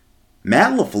 wins.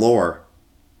 Matt LaFleur,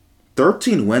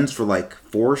 13 wins for like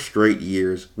 4 straight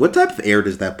years. What type of air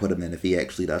does that put him in if he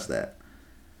actually does that?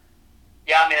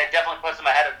 Yeah, I mean, it definitely puts him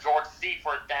ahead of George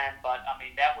Seifert then, but, I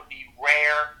mean, that would be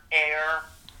rare air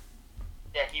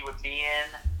that he would be in.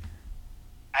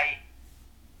 I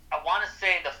want to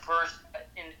say the first,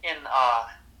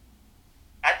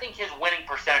 I think his winning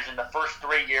percentage in the first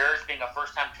 3 years, being a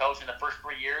first-time coach in the first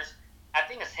 3 years, I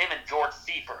think it's him and George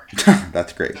Seifert.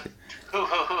 That's great.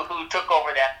 Who took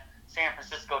over that San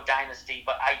Francisco dynasty,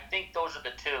 but I think those are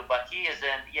the 2. But he is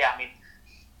in, yeah, I mean,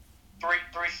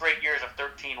 three straight years of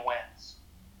 13 wins.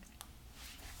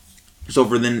 So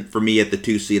for me at the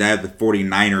 2 seed, I have the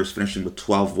 49ers finishing with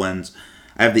 12 wins.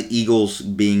 I have the Eagles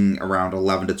being around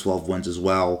 11 to 12 wins as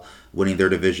well, winning their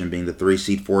division, being the 3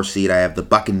 seed, 4 seed. I have the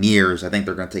Buccaneers. I think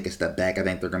they're going to take a step back. I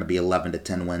think they're going to be 11 to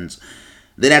 10 wins.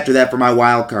 Then after that, for my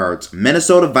wild cards,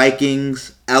 Minnesota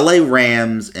Vikings, LA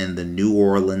Rams, and the New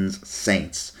Orleans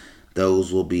Saints.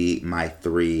 Those will be my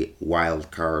 3 wild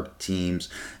card teams.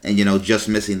 And, just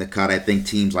missing the cut, I think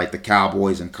teams like the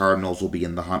Cowboys and Cardinals will be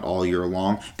in the hunt all year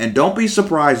long. And don't be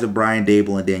surprised if Brian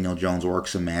Dable and Daniel Jones work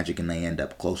some magic and they end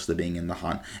up close to being in the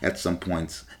hunt at some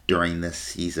points during this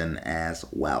season as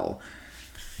well.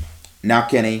 Now,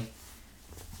 Kenny,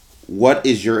 what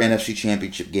is your NFC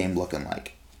Championship game looking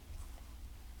like?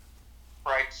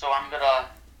 Right, so I'm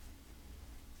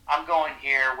going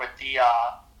here with the,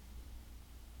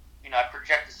 I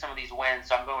projected some of these wins,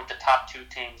 so I'm going with the top 2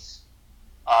 teams,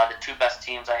 the 2 best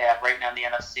teams I have right now in the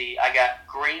NFC. I got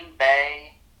Green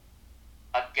Bay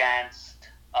against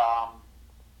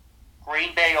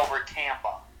Green Bay over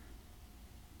Tampa.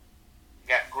 I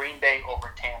got Green Bay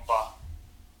over Tampa.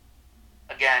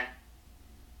 Again,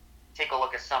 take a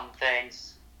look at some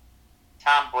things.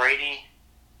 Tom Brady,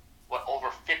 over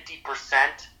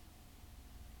 50%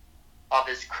 of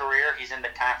his career, he's in the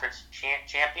conference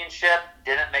championship.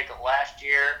 Didn't make it last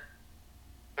year,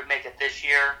 could make it this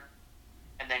year.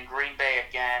 And then Green Bay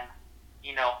again.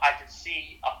 I could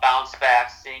see a bounce back,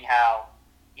 seeing how,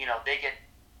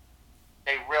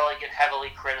 they really get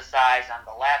heavily criticized on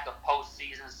the lack of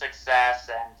postseason success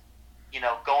and,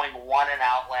 going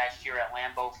 1-out last year at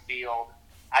Lambeau Field.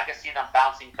 I could see them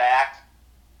bouncing back.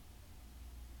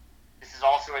 This is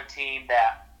also a team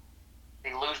that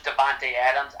they lose Devontae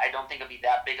Adams. I don't think it'll be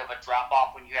that big of a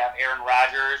drop-off when you have Aaron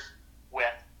Rodgers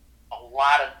with a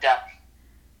lot of depth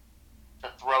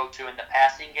to throw to in the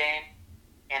passing game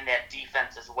and that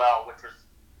defense as well,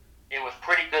 it was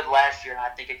pretty good last year, and I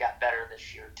think it got better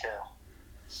this year too.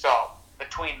 So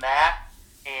between that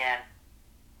and,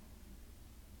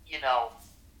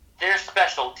 their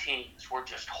special teams were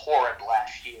just horrid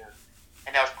last year.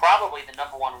 And that was probably the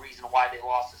number one reason why they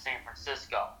lost to San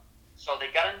Francisco. So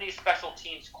they got a new special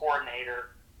teams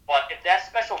coordinator, but if that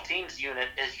special teams unit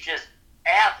is just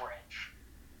average,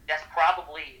 that's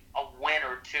probably likely a win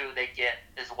or two they get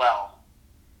as well.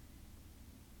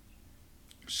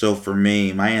 So for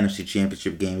me, my NFC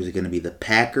Championship game is going to be the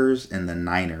Packers and the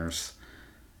Niners.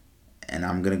 And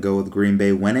I'm going to go with Green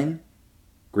Bay winning.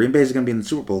 Green Bay is going to be in the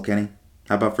Super Bowl, Kenny.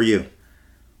 How about for you?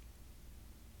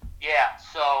 Yeah,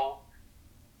 so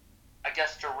I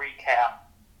guess to recap,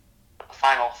 the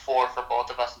Final Four for both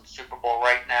of us in the Super Bowl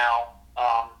right now,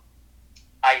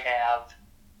 I have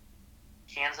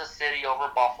Kansas City over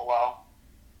Buffalo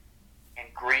and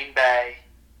Green Bay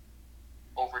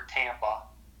over Tampa.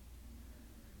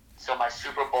 So my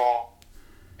Super Bowl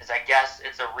is, I guess,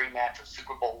 it's a rematch of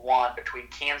Super Bowl I between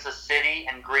Kansas City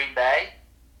and Green Bay.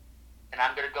 And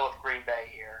I'm going to go with Green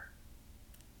Bay here.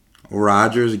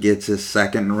 Rodgers gets his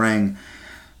second ring.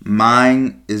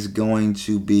 Mine is going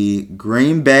to be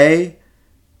Green Bay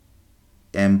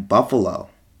and Buffalo.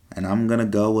 And I'm going to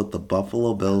go with the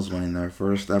Buffalo Bills winning their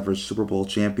first ever Super Bowl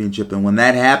championship. And when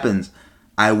that happens,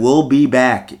 I will be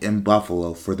back in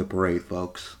Buffalo for the parade,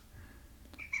 folks.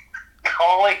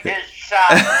 Calling his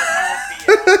shot.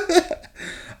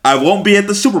 I won't be at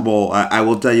the Super Bowl. I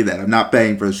will tell you that. I'm not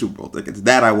paying for the Super Bowl tickets.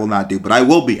 That I will not do. But I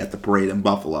will be at the parade in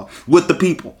Buffalo with the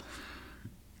people.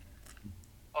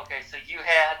 Okay, so I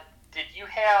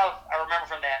remember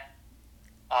from that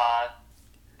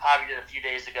pod we did a few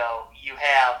days ago, you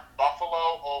have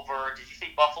Buffalo over, did you say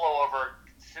Buffalo over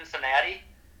Cincinnati?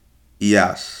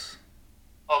 Yes.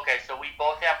 Okay, so we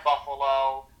both have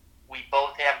Buffalo, we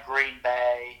both have Green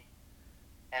Bay,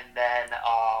 and then,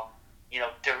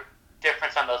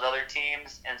 difference on those other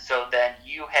teams, and so then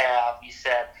you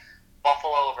said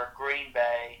Buffalo over Green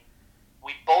Bay,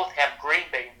 we both have Green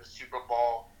Bay in the Super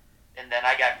Bowl, and then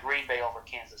I got Green Bay over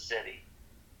Kansas City.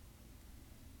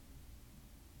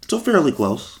 So fairly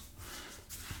close.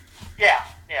 Yeah.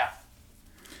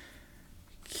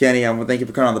 Kenny, I want to thank you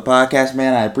for coming on the podcast,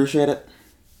 man. I appreciate it.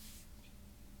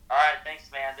 All right,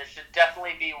 thanks, man. This should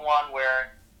definitely be one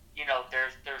where,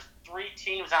 there's three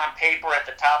teams on paper at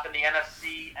the top in the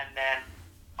NFC, and then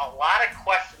a lot of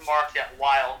question marks at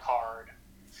wild card.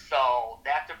 So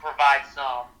that to provide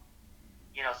some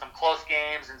close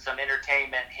games and some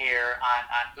entertainment here on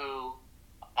who,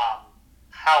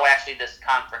 how actually this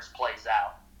conference plays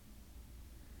out.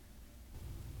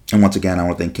 And once again, I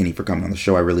want to thank Kenny for coming on the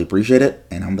show. I really appreciate it.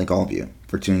 And I want to thank all of you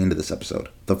for tuning into this episode,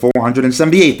 the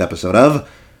 478th episode of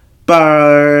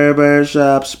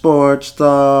Barbershop Sports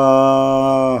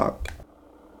Talk.